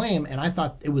Hayes to play him, and I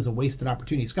thought it was a wasted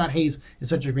opportunity. Scott Hayes is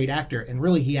such a great actor, and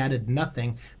really he added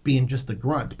nothing, being just the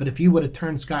grunt. But if you would have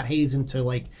turned Scott Hayes into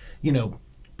like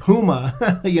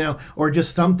Puma, or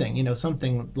just something,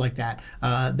 something like that,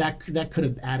 that could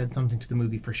have added something to the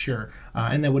movie for sure,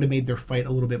 and that would have made their fight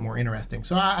a little bit more interesting.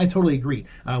 So I totally agree.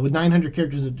 With 900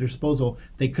 characters at their disposal,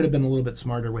 they could have been a little bit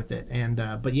smarter with it. And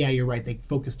but yeah, you're right. They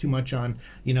focused too much on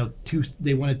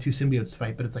they wanted two symbiotes to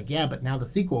fight, but it's like, yeah, but now the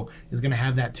sequel is going to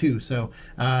have that too. So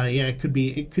yeah,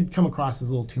 it could come across as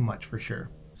a little too much for sure.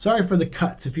 Sorry for the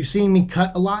cuts. If you're seeing me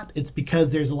cut a lot, it's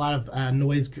because there's a lot of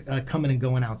noise coming and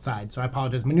going outside. So I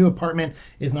apologize. My new apartment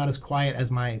is not as quiet as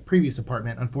my previous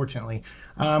apartment, unfortunately.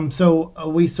 So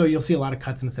you'll see a lot of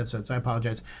cuts in this episode, so I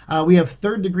apologize. We have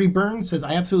Third Degree Burns says,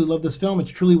 I absolutely love this film. It's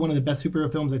truly one of the best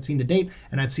superhero films I've seen to date,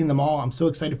 and I've seen them all. I'm so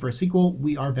excited for a sequel.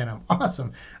 We are Venom.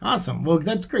 Awesome. Well,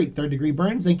 that's great, Third Degree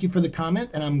Burns. Thank you for the comment,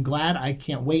 and I'm glad. I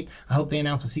can't wait. I hope they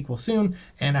announce a sequel soon,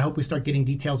 and I hope we start getting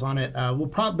details on it.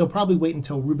 They'll probably wait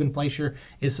until Ruben Fleischer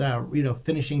is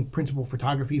finishing principal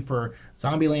photography for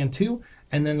Zombieland 2.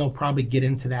 and then they'll probably get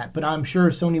into that. But I'm sure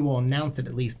Sony will announce it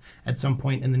at least at some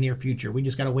point in the near future. We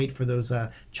just got to wait for those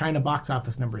China box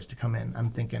office numbers to come in,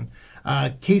 I'm thinking.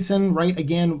 Kaysen, right,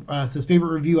 again, says,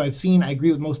 favorite review I've seen. I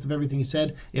agree with most of everything you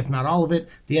said, if not all of it.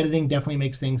 The editing definitely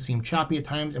makes things seem choppy at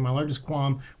times, and my largest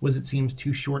qualm was it seems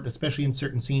too short, especially in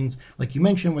certain scenes, like you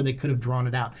mentioned, where they could have drawn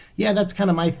it out. Yeah, that's kind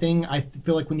of my thing. I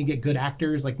feel like when you get good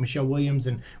actors like Michelle Williams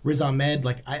and Riz Ahmed,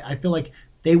 like I feel like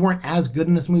they weren't as good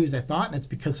in this movie as I thought, and it's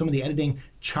because some of the editing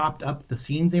chopped up the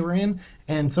scenes they were in.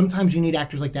 And sometimes you need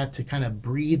actors like that to kind of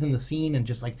breathe in the scene and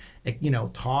just like, you know,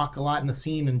 talk a lot in the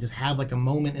scene and just have like a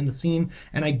moment in the scene.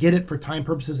 And I get it for time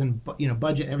purposes and, you know,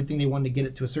 budget, everything. They wanted to get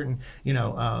it to a certain, you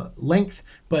know, length,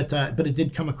 but it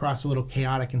did come across a little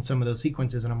chaotic in some of those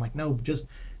sequences. And I'm like, no, just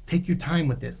take your time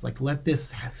with this. Like, let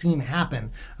this scene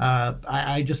happen.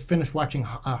 I just finished watching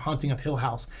Haunting of Hill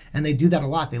House, and they do that a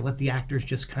lot. They let the actors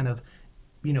just kind of,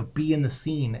 you know, be in the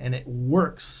scene, and it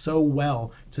works so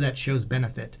well to that show's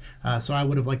benefit. So I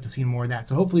would have liked to see more of that.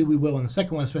 So hopefully we will in the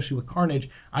second one, especially with Carnage.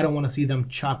 I don't want to see them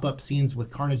chop up scenes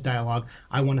with Carnage dialogue.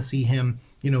 I want to see him,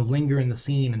 you know, linger in the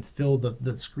scene and fill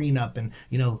the screen up and,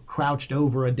 you know, crouched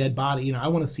over a dead body. You know, I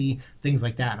want to see things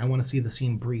like that. I want to see the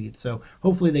scene breathe. So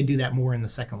hopefully they do that more in the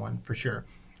second one for sure.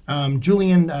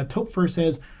 Julian Topfer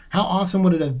says, how awesome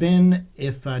would it have been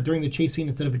if during the chase scene,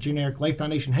 instead of a generic Life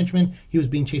Foundation henchman, he was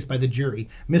being chased by the jury?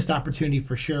 Missed opportunity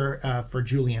for sure for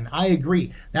Julian. I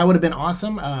agree. That would have been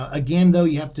awesome. Again, though,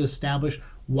 you have to establish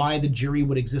why the jury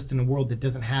would exist in a world that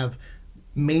doesn't have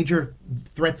major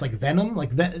threats like Venom.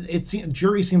 Like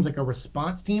jury seems like a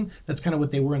response team. That's kind of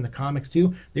what they were in the comics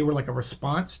too. They were like a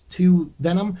response to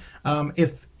Venom.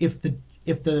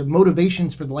 If the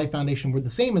motivations for the Life Foundation were the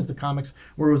same as the comics,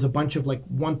 where it was a bunch of like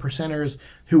 1%ers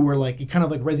who were like, kind of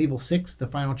like Resident Evil 6, the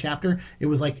final chapter, it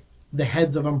was like the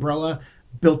heads of Umbrella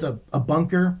built a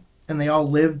bunker, and they all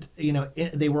lived, you know,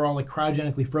 they were all like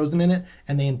cryogenically frozen in it,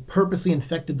 and they purposely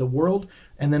infected the world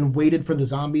and then waited for the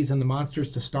zombies and the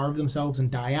monsters to starve themselves and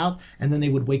die out, and then they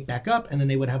would wake back up, and then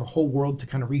they would have a whole world to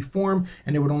kind of reform,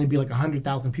 and there would only be like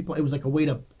 100,000 people. It was like a way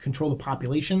to control the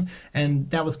population, and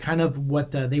that was kind of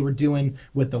what they were doing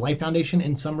with the Life Foundation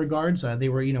in some regards. They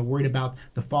were, you know, worried about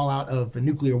the fallout of a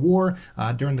nuclear war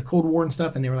during the Cold War and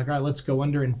stuff, and they were like, all right, let's go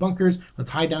under in bunkers, let's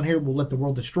hide down here, we'll let the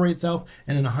world destroy itself,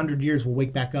 and in 100 years we'll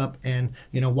wake back up, and,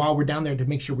 you know, while we're down there to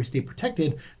make sure we stay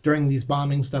protected during these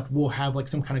bombing stuff, we'll have like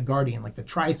some kind of guardian, like the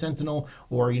Tri-Sentinel,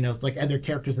 or, you know, like other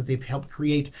characters that they've helped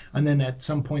create, and then at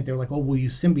some point they're like, oh, we'll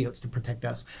use symbiotes to protect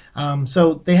us.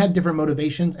 So they had different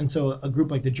motivations, and so a group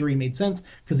like the jury made sense,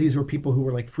 because these were people who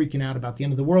were like freaking out about the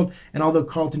end of the world. And although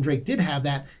Carlton Drake did have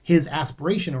that, his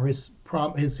aspiration or his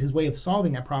way of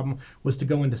solving that problem was to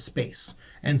go into space.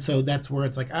 And so that's where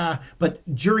it's like, but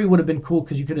jury would have been cool,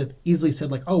 because you could have easily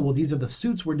said like, oh, well, these are the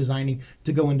suits we're designing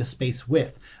to go into space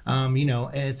with. You know,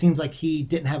 and it seems like he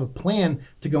didn't have a plan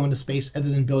to go into space other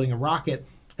than building a rocket,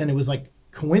 and it was like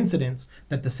coincidence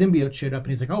that the symbiote showed up,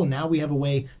 and he's like, oh, now we have a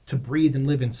way to breathe and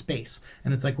live in space.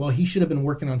 And it's like, well, he should have been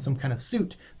working on some kind of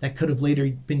suit that could have later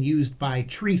been used by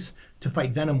Treese to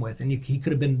fight Venom with, and he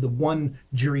could have been the one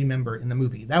jury member in the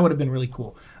movie. That would have been really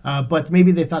cool. But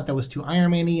maybe they thought that was too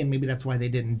Iron Man-y, and maybe that's why they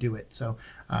didn't do it. So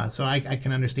I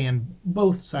can understand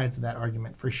both sides of that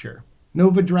argument for sure.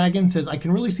 Nova Dragon says, I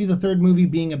can really see the third movie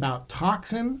being about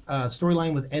Toxin,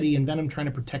 storyline with Eddie and Venom trying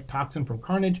to protect Toxin from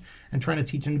Carnage and trying to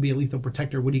teach him to be a lethal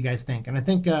protector. What do you guys think? And I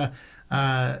think,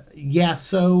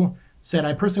 said,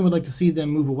 I personally would like to see them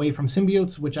move away from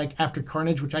symbiotes, after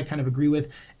Carnage, which I kind of agree with,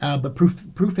 but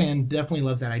Proofan definitely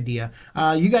loves that idea.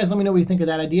 You guys let me know what you think of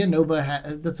that idea.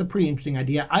 Nova, that's a pretty interesting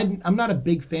idea. I'm not a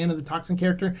big fan of the Toxin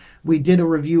character. We did a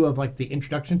review of like the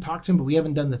introduction to Toxin, but we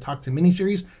haven't done the Toxin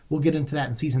miniseries. We'll get into that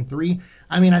in season 3.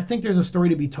 I mean, I think there's a story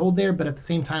to be told there, but at the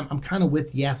same time, I'm kind of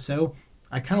with Yasso.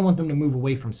 I kind of want them to move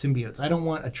away from symbiotes. I don't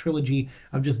want a trilogy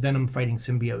of just Venom fighting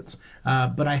symbiotes.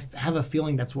 But I have a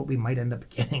feeling that's what we might end up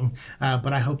getting.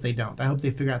 But I hope they don't. I hope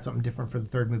they figure out something different for the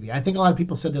third movie. I think a lot of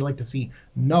people said they'd like to see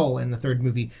Null in the third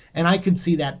movie, and I could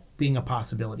see that being a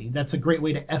possibility. That's a great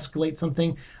way to escalate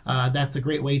something. That's a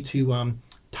great way to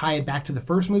tie it back to the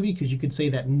first movie, because you could say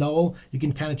that Null, you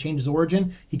can kind of change his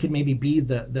origin. He could maybe be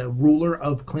the ruler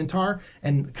of Clintar,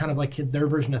 and kind of like their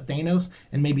version of Thanos,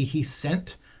 and maybe he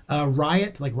sent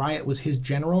Riot, like Riot was his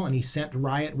general, and he sent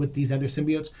Riot with these other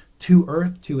symbiotes to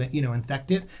Earth to, you know,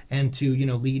 infect it and to, you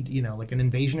know, lead, you know, like an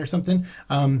invasion or something.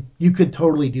 You could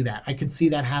totally do that. I could see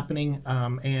that happening,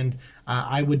 and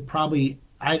I would probably,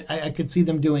 I could see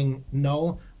them doing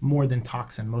Null more than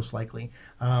Toxin, most likely.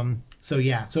 So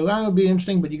yeah, so that would be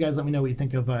interesting, but you guys let me know what you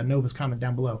think of Nova's comment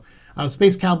down below.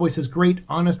 Space Cowboy says, great,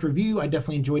 honest review. I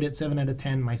definitely enjoyed it. 7 out of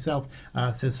 10 myself,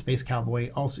 says Space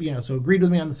Cowboy. Also, so agreed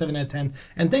with me on the 7 out of 10.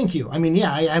 And thank you. I mean,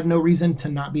 yeah, I have no reason to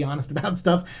not be honest about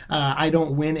stuff. I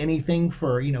don't win anything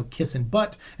for, kissing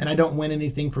butt, and I don't win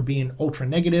anything for being ultra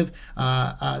negative.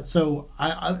 So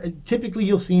I typically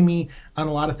you'll see me on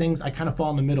a lot of things. I kind of fall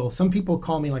in the middle. Some people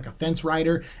call me like a fence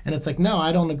rider, and it's like, no,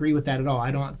 I don't agree with that at all.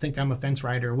 I don't think I'm a fence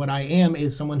rider. What I am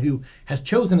is someone who has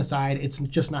chosen a side. It's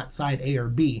just not side A or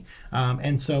B.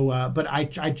 But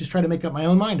I just try to make up my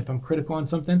own mind. If I'm critical on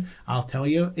something, I'll tell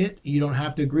you it. You don't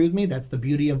have to agree with me. That's the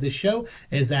beauty of this show,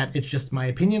 is that it's just my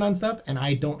opinion on stuff, and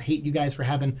I don't hate you guys for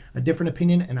having a different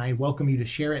opinion, and I welcome you to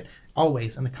share it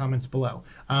always in the comments below.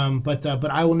 But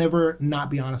I will never not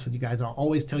be honest with you guys. I'll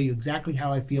always tell you exactly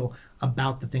how I feel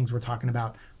about the things we're talking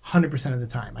about 100% of the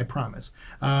time, I promise.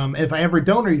 If I ever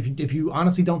don't, or if you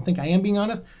honestly don't think I am being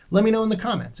honest, let me know in the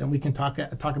comments, and we can talk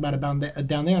about it down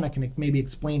there, and I can maybe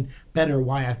explain better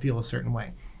why I feel a certain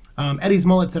way. Eddie's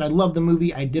Mullet said, I love the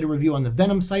movie. I did a review on the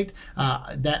Venomsite.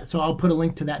 So I'll put a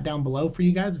link to that down below for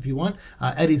you guys if you want.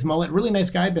 Eddie's Mullet, really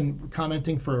nice guy. Been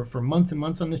commenting for months and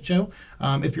months on this show.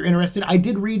 If you're interested, I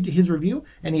did read his review,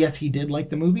 and yes, he did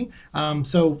like the movie.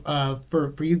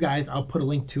 For you guys, I'll put a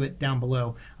link to it down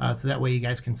below so that way you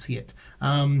guys can see it.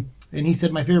 And he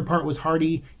said, my favorite part was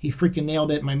Hardy. He freaking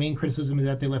nailed it. My main criticism is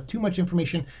that they left too much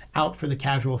information out for the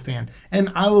casual fan. And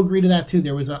I will agree to that too.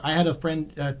 I had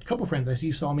a couple friends that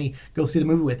you saw me go see the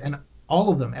movie with, and all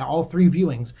of them, all 3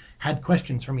 viewings, had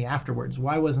questions for me afterwards.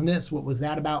 Why wasn't this? What was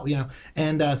that about?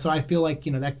 And so I feel like,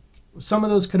 that some of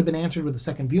those could have been answered with a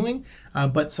second viewing,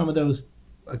 but some of those,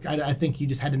 I think you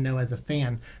just had to know as a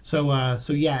fan. So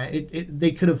yeah,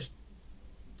 they could have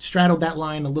straddled that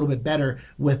line a little bit better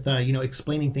with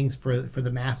explaining things for the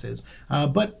masses,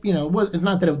 but it's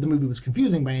not that the movie was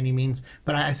confusing by any means,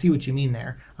 but I see what you mean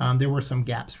there. There were some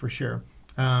gaps for sure.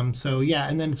 So yeah,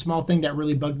 and then a small thing that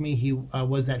really bugged me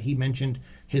was that he mentioned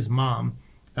his mom.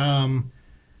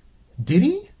 Did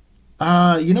he?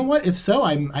 You know what, if so,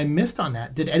 I missed on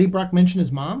that. Did Eddie Brock mention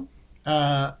his mom?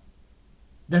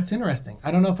 That's interesting.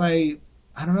 I don't know if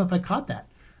I caught that.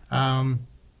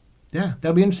 Yeah,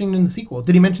 that'll be interesting in the sequel.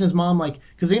 Did he mention his mom?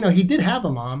 Because he did have a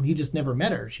mom, he just never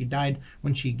met her. She died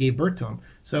when she gave birth to him.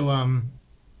 So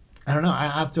I don't know.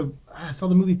 I saw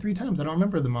the movie 3 times. I don't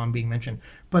remember the mom being mentioned,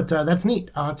 but that's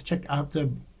neat. I'll have to check. I'll have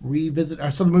to revisit. I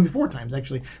saw the movie 4 times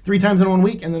actually, 3 times in 1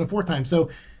 week, and then a 4th time. So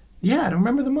yeah, I don't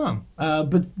remember the mom.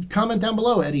 But comment down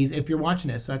below, Eddies, if you're watching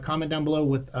this. Comment down below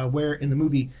with where in the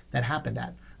movie that happened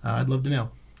at. I'd love to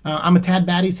know. I'm a Tad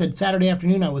Batty said, Saturday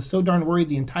afternoon, I was so darn worried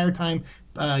the entire time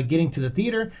getting to the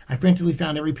theater. I frantically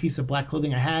found every piece of black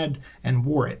clothing I had and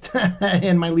wore it.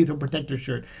 And my Lethal Protector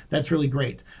shirt. That's really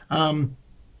great.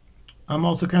 I'm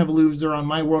also kind of a loser on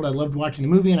my world. I loved watching the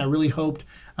movie, and I really hoped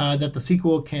that the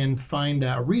sequel can find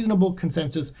a reasonable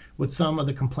consensus with some of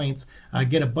the complaints,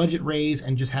 get a budget raise,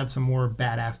 and just have some more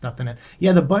badass stuff in it.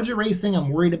 Yeah, the budget raise thing I'm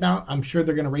worried about. I'm sure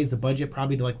they're going to raise the budget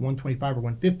probably to like 125 or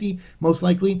 150, most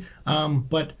likely.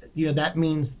 But that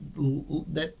means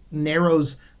that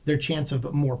narrows their chance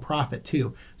of more profit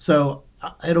too. So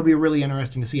it'll be really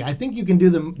interesting to see. I think you can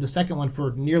do the second one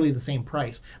for nearly the same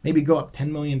price. Maybe go up $10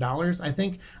 million, I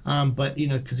think. But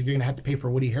because you're going to have to pay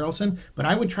for Woody Harrelson. But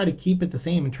I would try to keep it the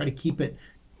same and try to keep it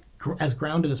as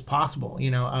grounded as possible.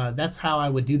 That's how I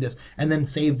would do this, and then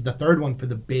save the third one for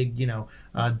the big,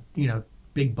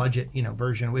 big budget,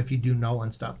 version if you do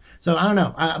Nolan stuff. So I don't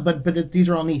know, but these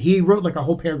are all neat. He wrote like a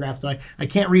whole paragraph, so I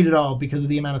can't read it all because of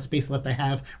the amount of space left I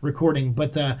have recording.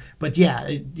 But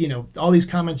yeah, all these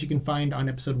comments you can find on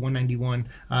episode 191.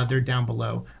 They're down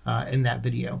below in that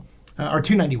video. Or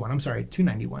 291, I'm sorry,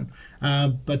 291.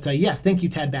 Yes, thank you,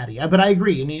 Tad Batty. But I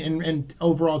agree, and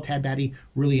overall, Tad Batty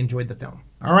really enjoyed the film.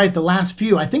 All right, the last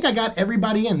few. I think I got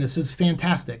everybody in. This is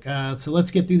fantastic. So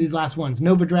let's get through these last ones.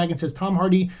 Nova Dragon says, Tom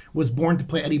Hardy was born to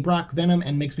play Eddie Brock, Venom,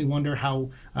 and makes me wonder how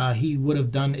he would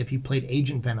have done if he played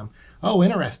Agent Venom. Oh,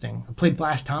 interesting. Played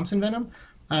Flash Thompson Venom?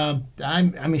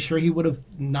 I'm sure he would have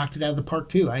knocked it out of the park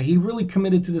too. He really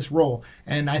committed to this role,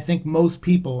 and I think most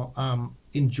people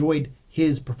enjoyed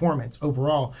his performance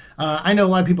overall. I know a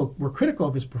lot of people were critical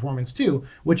of his performance too,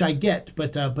 which I get,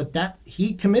 but that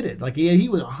he committed. He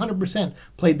was 100%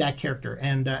 played that character,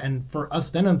 and for us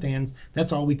Venom fans,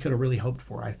 that's all we could have really hoped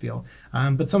for, I feel.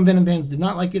 But some Venom fans did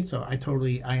not like it, so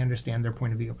I understand their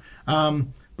point of view.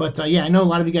 But yeah, I know a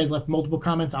lot of you guys left multiple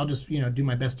comments. I'll just do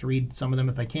my best to read some of them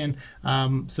if I can.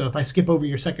 So if I skip over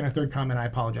your second or third comment, I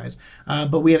apologize.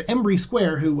 But we have Embry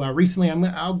Square, who recently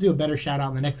I'll do a better shout out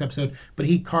in the next episode. But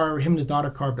him and his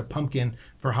daughter carved a pumpkin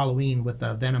for Halloween with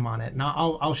Venom on it, and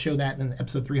I'll show that in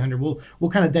episode 300. We'll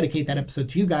kind of dedicate that episode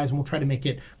to you guys, and we'll try to make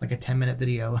it like a 10-minute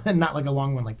video, and not like a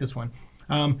long one like this one.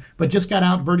 But just got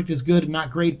out. Verdict is good,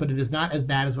 not great, but it is not as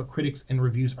bad as what critics and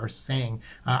reviews are saying.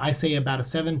 I say about a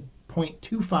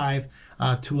 7.25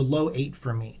 to a low 8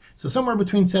 for me. So somewhere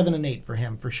between 7 and 8 for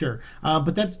him, for sure.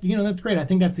 But that's that's great. I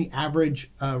think that's the average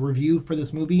review for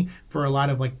this movie. For a lot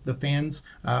of like the fans,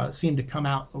 seem to come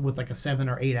out with like a 7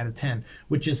 or 8 out of 10,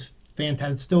 which is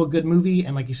fantastic. It's still a good movie,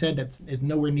 and like you said, it's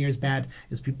nowhere near as bad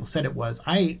as people said it was.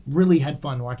 I really had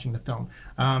fun watching the film,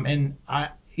 and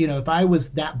if I was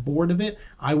that bored of it,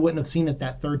 I wouldn't have seen it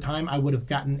that third time. I would have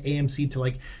gotten AMC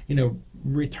to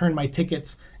return my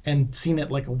tickets and seen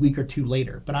it like a week or two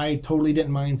later. But I totally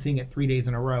didn't mind seeing it 3 days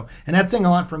in a row. And that's saying a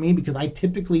lot for me, because I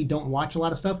typically don't watch a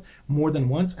lot of stuff more than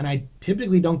once, and I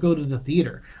typically don't go to the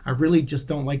theater. I really just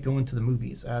don't like going to the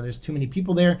movies. There's too many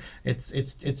people there. It's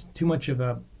too much of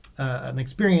an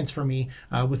experience for me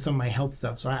with some of my health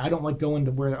stuff. So I don't like going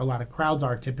to where a lot of crowds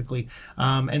are typically.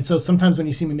 And so sometimes when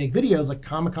you see me make videos like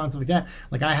Comic-Con, stuff like that,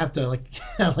 like I have to like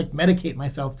medicate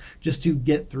myself just to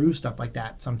get through stuff like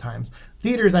that sometimes.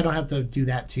 Theaters, I don't have to do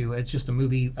that too. It's just a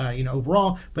movie,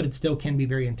 overall, but it still can be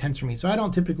very intense for me. So I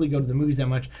don't typically go to the movies that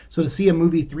much. So to see a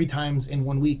movie 3 times in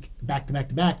 1 week, back to back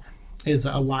to back, is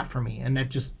a lot for me, and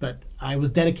but I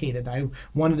was dedicated. I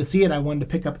wanted to see it. I wanted to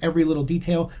pick up every little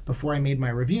detail before I made my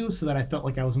review, so that I felt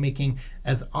like I was making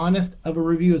as honest of a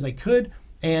review as I could,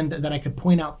 and that I could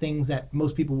point out things that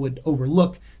most people would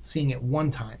overlook seeing it one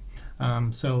time.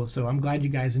 So I'm glad you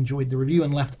guys enjoyed the review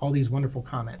and left all these wonderful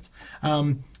comments.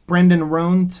 Brendan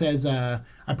Rohn says,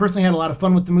 I personally had a lot of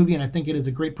fun with the movie, and I think it is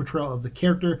a great portrayal of the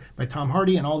character by Tom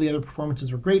Hardy, and all the other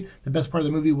performances were great. The best part of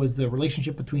the movie was the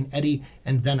relationship between Eddie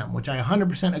and Venom, which I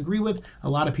 100% agree with. A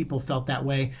lot of people felt that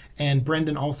way, and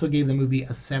Brendan also gave the movie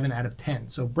a 7 out of 10.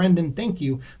 So Brendan, thank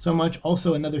you so much.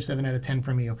 Also another 7 out of 10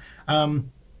 from you.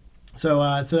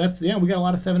 So that's, we got a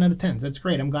lot of 7 out of 10s. That's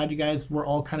great. I'm glad you guys were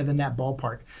all kind of in that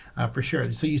ballpark, for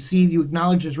sure. So you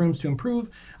acknowledge there's rooms to improve,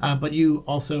 but you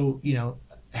also,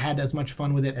 had as much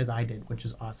fun with it as I did, which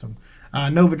is awesome.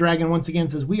 Nova Dragon once again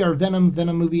says, we are Venom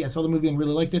movie. I saw the movie and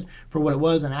really liked it for what it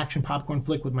was, an action popcorn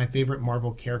flick with my favorite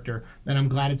Marvel character, and I'm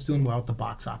glad it's doing well at the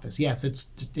box office. Yes, it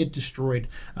destroyed,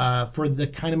 for the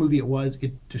kind of movie it was,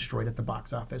 it destroyed at the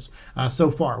box office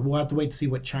so far. We'll have to wait to see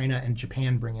what China and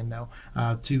Japan bring in, though,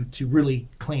 to really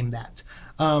claim that.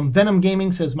 Venom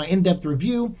Gaming says, my in-depth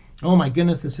review. Oh my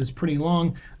goodness, this is pretty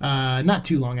long. Not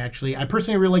too long, actually. I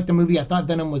personally really liked the movie. I thought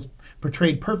Venom was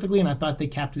portrayed perfectly, and I thought they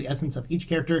captured the essence of each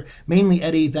character, mainly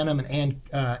Eddie, Venom, and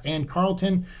Anne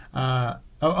Carlton.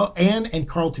 Anne and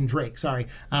Carlton Drake, sorry.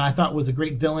 I thought was a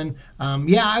great villain.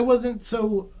 Yeah, I wasn't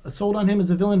so sold on him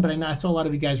as a villain, but I saw a lot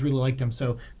of you guys really liked him,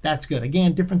 so that's good.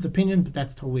 Again, difference of opinion, but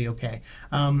that's totally okay.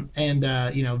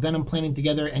 Venom planning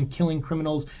together and killing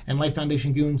criminals and Life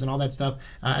Foundation goons and all that stuff.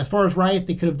 As far as Riot,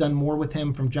 they could have done more with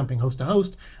him from jumping host to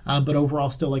host, but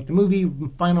overall still like the movie.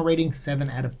 Final rating,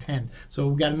 7 out of 10. So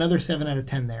we got another 7 out of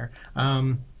 10 there.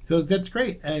 So that's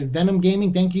great. Venom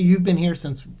Gaming, thank you. You've been here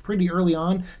since pretty early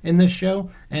on in this show,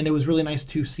 and it was really nice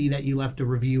to see that you left a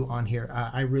review on here.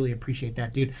 I really appreciate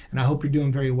that, dude, and I hope you're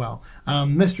doing very well.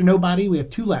 Mr. Nobody, we have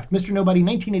 2 left. Mr. Nobody,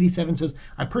 1987, says,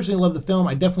 I personally love the film.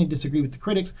 I definitely disagree with the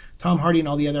critics. Tom Hardy and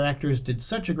all the other actors did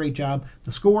such a great job.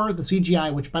 The score, the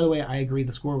CGI, which, by the way, I agree,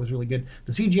 the score was really good.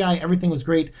 The CGI, everything was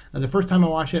great. The first time I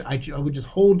watched it, I would just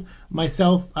hold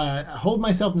myself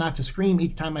not to scream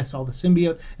each time I saw the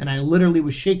symbiote, and I literally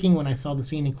was shaking when I saw the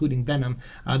scene, including Venom.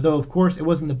 Though, of course, it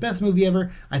wasn't the best movie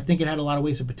ever. I think it had a lot of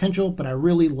wasted potential, but I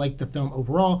really liked the film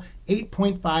overall.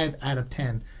 8.5 out of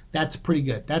 10. That's pretty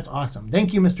good. That's awesome.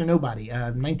 Thank you, Mr. Nobody.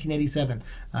 1987.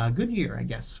 Good year, I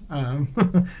guess.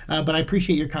 But I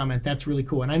appreciate your comment. That's really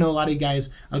cool. And I know a lot of you guys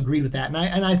agreed with that.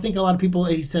 And I think a lot of people,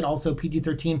 he said also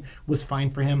PG-13 was fine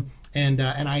for him. And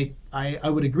I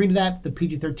would agree to that. The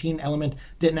PG-13 element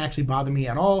didn't actually bother me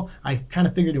at all. I kind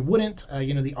of figured it wouldn't.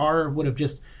 The R would have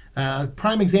just...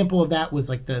 prime example of that was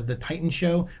like the Titan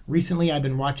show. Recently I've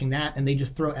been watching that, and they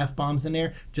just throw F-bombs in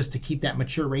there just to keep that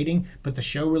mature rating, but the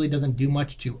show really doesn't do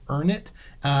much to earn it.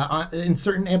 In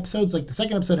certain episodes, like the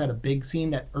second episode had a big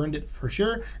scene that earned it for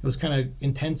sure. It was kind of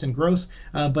intense and gross,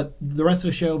 but the rest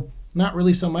of the show not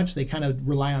really so much. They kind of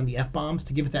rely on the F-bombs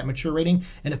to give it that mature rating,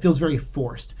 and it feels very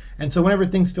forced. And so whenever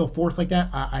things feel forced like that,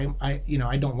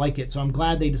 I don't like it. So I'm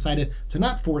glad they decided to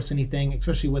not force anything,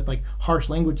 especially with like harsh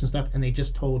language and stuff, and they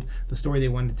just told the story they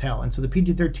wanted to tell. And so the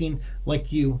PG-13,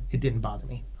 like you, it didn't bother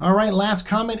me. All right, last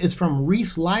comment is from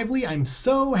Reese Lively. I'm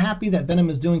so happy that Venom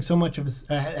is doing so much of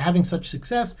having such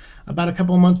success. About a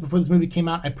couple of months before this movie came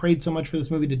out, I prayed so much for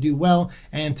this movie to do well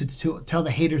and to tell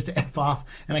the haters to F off.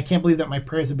 And I can't believe that my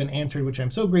prayers have been answered, which I'm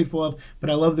so grateful of.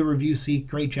 But I love the review, C.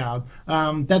 Great job.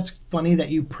 That's funny that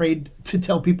you prayed to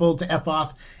tell people to F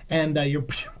off and your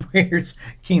prayers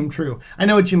came true. I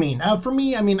know what you mean. For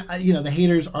me, I mean, the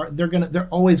haters they're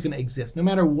always gonna exist. No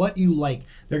matter what you like,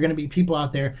 there are gonna be people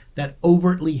out there that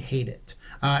overtly hate it.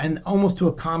 And almost to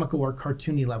a comical or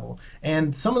cartoony level.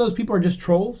 And some of those people are just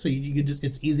trolls, so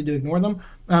it's easy to ignore them.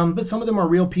 But some of them are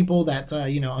real people that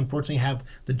unfortunately have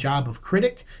the job of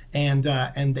critic, and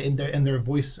their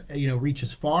voice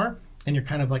reaches far. And you're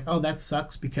kind of like, oh, that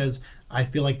sucks, because I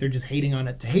feel like they're just hating on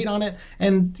it to hate on it.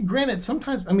 And granted,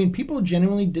 sometimes, I mean, people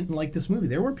genuinely didn't like this movie.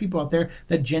 There were people out there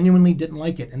that genuinely didn't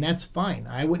like it, and that's fine.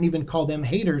 I wouldn't even call them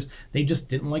haters. They just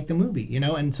didn't like the movie,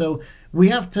 And so we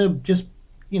have to just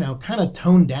kind of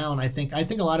tone down. I think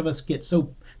a lot of us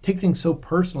take things so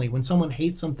personally. When someone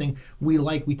hates something we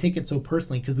like, we take it so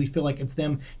personally because we feel like it's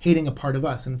them hating a part of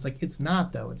us, and it's like, it's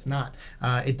not, though. It's not.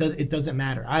 It doesn't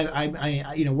matter.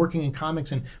 I working in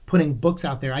comics and putting books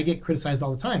out there, I get criticized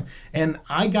all the time, and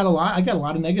I got a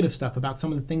lot of negative stuff about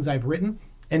some of the things I've written.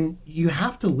 And you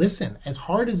have to listen, as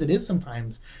hard as it is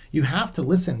sometimes. You have to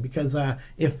listen, because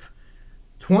if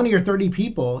 20 or 30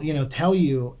 people, tell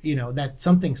you, that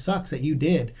something sucks that you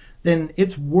did, then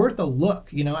it's worth a look,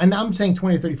 And I'm saying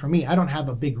 20 or 30 for me. I don't have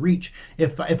a big reach.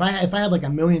 If I had like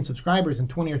 1 million subscribers and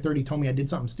 20 or 30 told me I did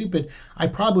something stupid, I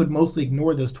probably would mostly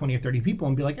ignore those 20 or 30 people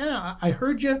and be like, I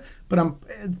heard you, but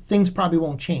things probably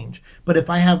won't change. But if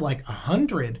I have like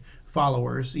 100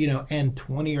 followers, and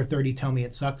 20 or 30 tell me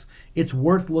it sucks, it's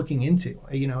worth looking into.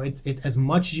 As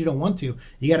much as you don't want to,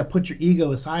 you got to put your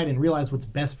ego aside and realize what's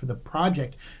best for the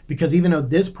project, because even though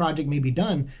this project may be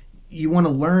done, you want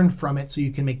to learn from it so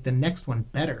you can make the next one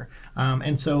better.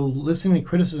 And so listening to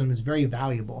criticism is very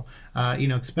valuable,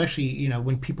 especially,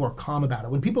 when people are calm about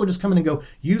it. When people just come in and go,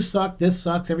 you suck, this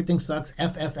sucks, everything sucks,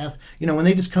 F, when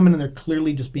they just come in and they're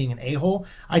clearly just being an a-hole,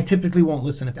 I typically won't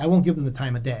listen. I won't give them the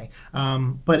time of day.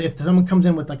 But if someone comes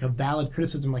in with like a valid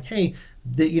criticism, like, hey,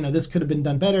 this could have been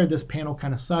done better, this panel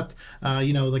kind of sucked,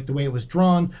 like the way it was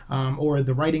drawn, or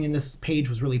the writing in this page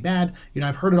was really bad.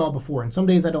 I've heard it all before, and some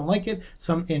days I don't like it,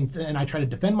 and I try to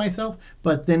defend myself,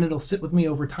 but then it'll sit with me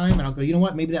over time, and I'll go, you know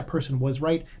what, maybe that person was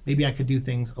right, maybe I could do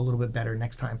things a little bit better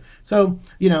next time. So,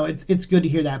 it's good to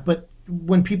hear that. But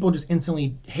when people just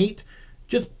instantly hate,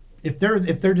 just if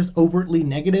they're just overtly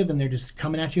negative and they're just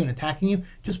coming at you and attacking you,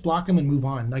 just block them and move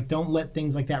on. Like, don't let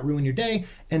things like that ruin your day,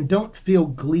 and don't feel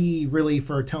glee really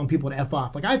for telling people to F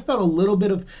off. Like, I felt a little bit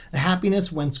of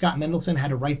happiness when Scott Mendelson had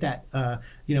to write that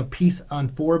piece on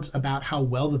Forbes about how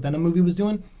well the Venom movie was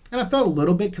doing. And I felt a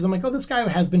little bit, because I'm like, oh, this guy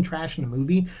has been trashing the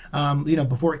movie,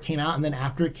 before it came out, and then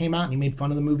after it came out, and he made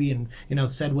fun of the movie and,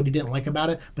 said what he didn't like about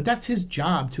it. But that's his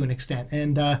job to an extent.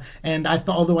 And I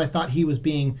thought, although I thought he was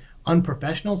being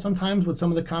unprofessional sometimes with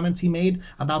some of the comments he made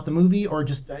about the movie, or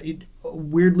just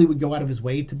weirdly would go out of his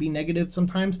way to be negative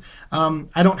sometimes.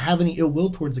 I don't have any ill will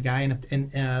towards the guy,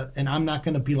 and I'm not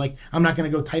going to be like, I'm not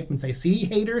going to go type and say, see,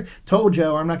 hater, told you,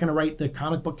 or I'm not going to write the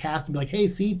comic book cast and be like, hey,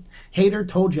 see, hater,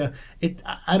 told you.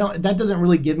 That doesn't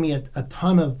really give me a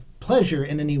ton of pleasure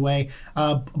in any way.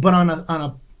 But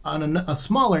on a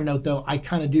smaller note, though, I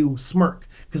kind of do smirk,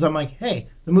 because I'm like, hey,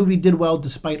 the movie did well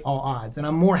despite all odds, and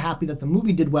I'm more happy that the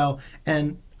movie did well,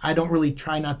 and I don't really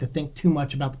try not to think too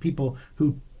much about the people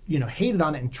who hated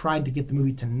on it and tried to get the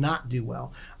movie to not do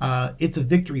well. It's a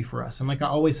victory for us. And like I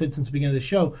always said since the beginning of the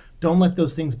show, don't let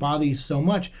those things bother you so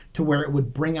much to where it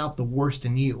would bring out the worst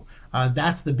in you.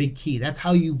 That's the big key. That's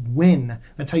how you win.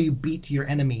 That's how you beat your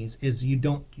enemies, is you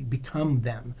don't become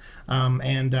them.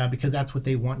 Because that's what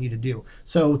they want you to do.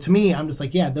 So to me, I'm just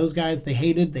like, yeah, those guys, they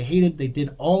hated, they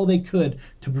did all they could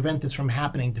to prevent this from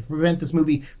happening, to prevent this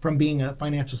movie from being a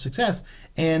financial success.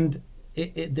 And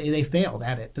they failed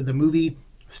at it. The movie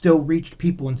still reached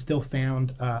people and still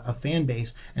found a fan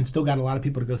base and still got a lot of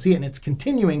people to go see it, and it's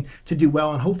continuing to do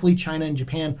well, and hopefully China and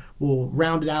Japan will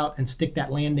round it out and stick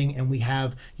that landing, and we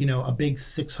have a big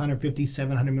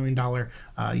 $650-700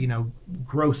 million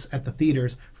gross at the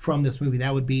theaters from this movie.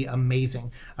 That would be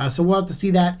amazing. So we'll have to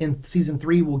see that in season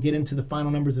 3. We'll get into the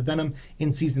final numbers of Venom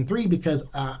in season 3, because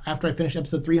after I finish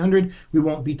episode 300, we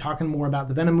won't be talking more about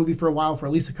the Venom movie for a while, for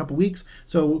at least a couple weeks.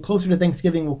 So closer to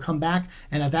Thanksgiving, we'll come back,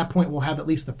 and at that point, we'll have at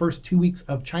least the first 2 weeks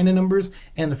of China numbers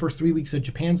and the first 3 weeks of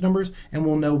Japan's numbers, and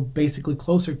we'll know basically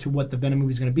closer to what the Venom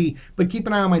movie is going to be. But keep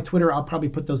an eye on my Twitter. I'll probably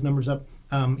put those numbers up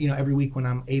every week when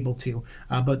I'm able to.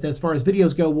 But as far as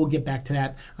videos go, we'll get back to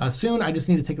that soon. I just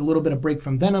need to take a little bit of break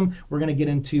from Venom. We're going to get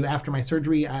into, after my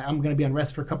surgery, I'm going to be on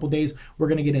rest for a couple days. We're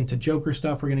going to get into Joker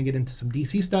stuff. We're going to get into some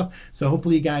DC stuff. So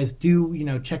hopefully you guys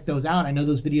do, check those out. I know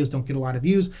those videos don't get a lot of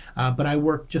views, but I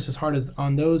work just as hard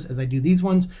on those as I do these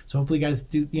ones. So hopefully you guys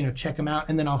do, check them out.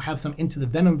 And then I'll have some Into the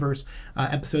Venomverse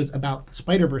episodes about the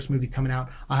Spider-Verse movie coming out.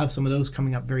 I'll have some of those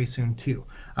coming up very soon too.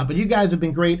 But you guys have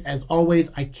been great as always.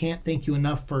 I can't thank you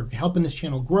enough for helping this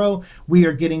channel grow. We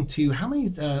are getting to, how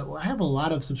many, I have a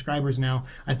lot of subscribers now.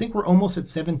 I think we're almost at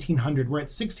 1,700. We're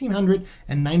at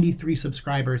 1,693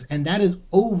 subscribers, and that is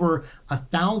over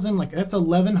 1,000, that's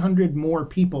 1,100 more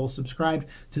people subscribed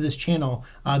to this channel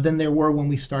than there were when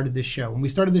we started this show. When we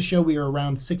started this show, we were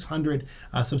around 600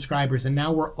 subscribers, and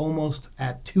now we're almost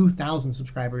at 2,000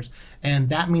 subscribers, and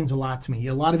that means a lot to me.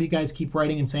 A lot of you guys keep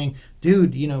writing and saying,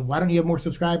 dude, why don't you have more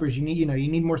subscribers? You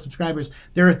need more subscribers.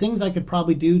 There are things I could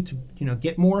probably do to,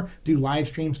 get more, do live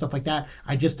streams, stuff like that.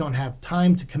 I just don't have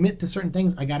time to commit to certain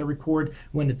things. I got to record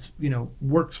when it's,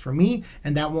 works for me,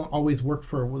 and that won't always work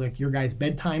for your guys'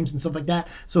 bedtimes and stuff like that.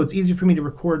 So it's easy for me to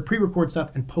record, pre-record stuff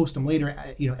and post them later,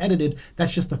 edited.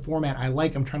 That's just the format I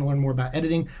like. I'm trying to learn more about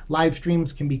editing. Live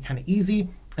streams can be kind of easy,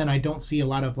 and I don't see a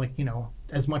lot of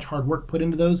as much hard work put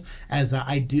into those as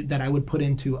I would put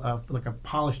into a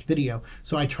polished video.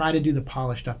 So I try to do the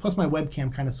polished stuff. Plus my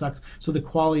webcam kind of sucks, so the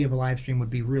quality of a live stream would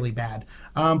be really bad.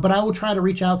 But I will try to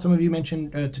reach out. Some of you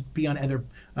mentioned to be on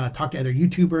talk to other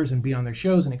YouTubers and be on their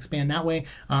shows and expand that way.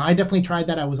 I definitely tried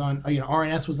that. I was on,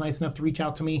 RNS was nice enough to reach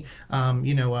out to me.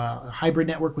 Hybrid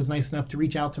Network was nice enough to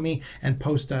reach out to me and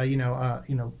post,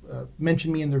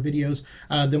 mention me in their videos.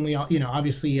 Then we,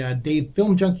 obviously Dave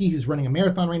Film Junkie, who's running a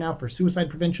marathon right now for suicide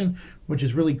prevention, which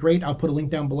is really great. I'll put a link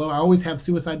down below. I always have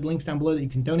suicide links down below that you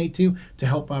can donate to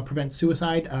help prevent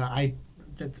suicide. I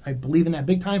believe in that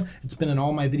big time. It's been in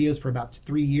all my videos for about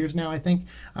 3 years now, I think.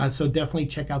 So definitely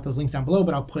check out those links down below,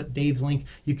 but I'll put Dave's link.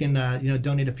 You can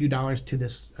donate a few dollars to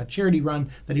this charity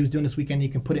run that he was doing this weekend. You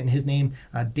can put it in his name,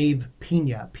 Dave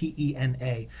Pena,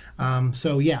 P-E-N-A.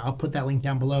 So yeah, I'll put that link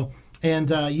down below.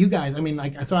 And you guys,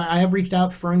 so I have reached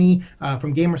out. Fernie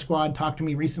from Gamer Squad talked to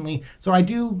me recently. So I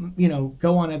do,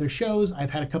 go on other shows. I've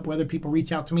had a couple other people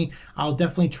reach out to me. I'll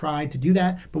definitely try to do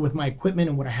that. But with my equipment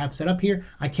and what I have set up here,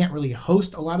 I can't really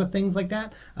host a lot of things like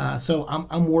that. So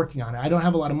I'm working on it. I don't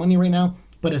have a lot of money right now.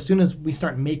 But as soon as we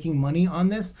start making money on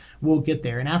this, we'll get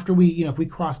there. And after we, if we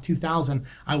cross 2,000,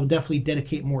 I will definitely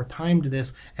dedicate more time to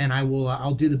this, and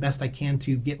I'll do the best I can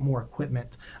to get more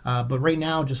equipment. But right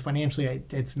now, just financially,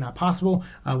 it's not possible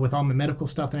with all my medical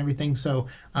stuff and everything. So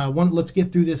let's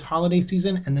get through this holiday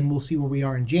season, and then we'll see where we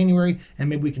are in January, and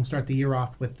maybe we can start the year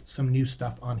off with some new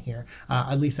stuff on here.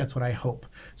 At least that's what I hope.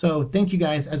 So thank you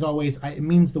guys, as always. It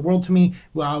means the world to me.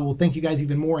 Well, I will thank you guys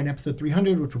even more in episode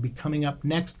 300, which will be coming up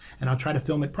next, and I'll try to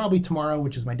film it probably tomorrow,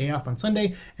 which is my day off on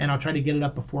Sunday, and I'll try to get it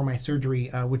up before my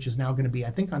surgery, which is now going to be, I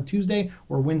think, on Tuesday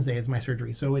or Wednesday is my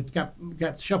surgery. So it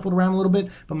got shuffled around a little bit,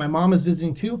 but my mom is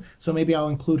visiting too, so maybe I'll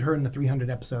include her in the 300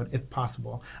 episode if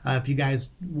possible. If you guys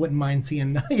wouldn't mind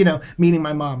seeing, meeting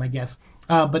my mom, I guess.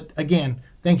 But again,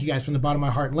 thank you guys from the bottom of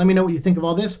my heart. And let me know what you think of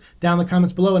all this down in the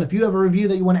comments below. And if you have a review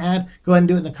that you want to add, go ahead and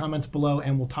do it in the comments below,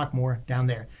 and we'll talk more down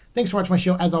there. Thanks for watching my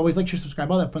show. As always, like, share, subscribe,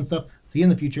 all that fun stuff. See you in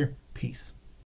the future. Peace.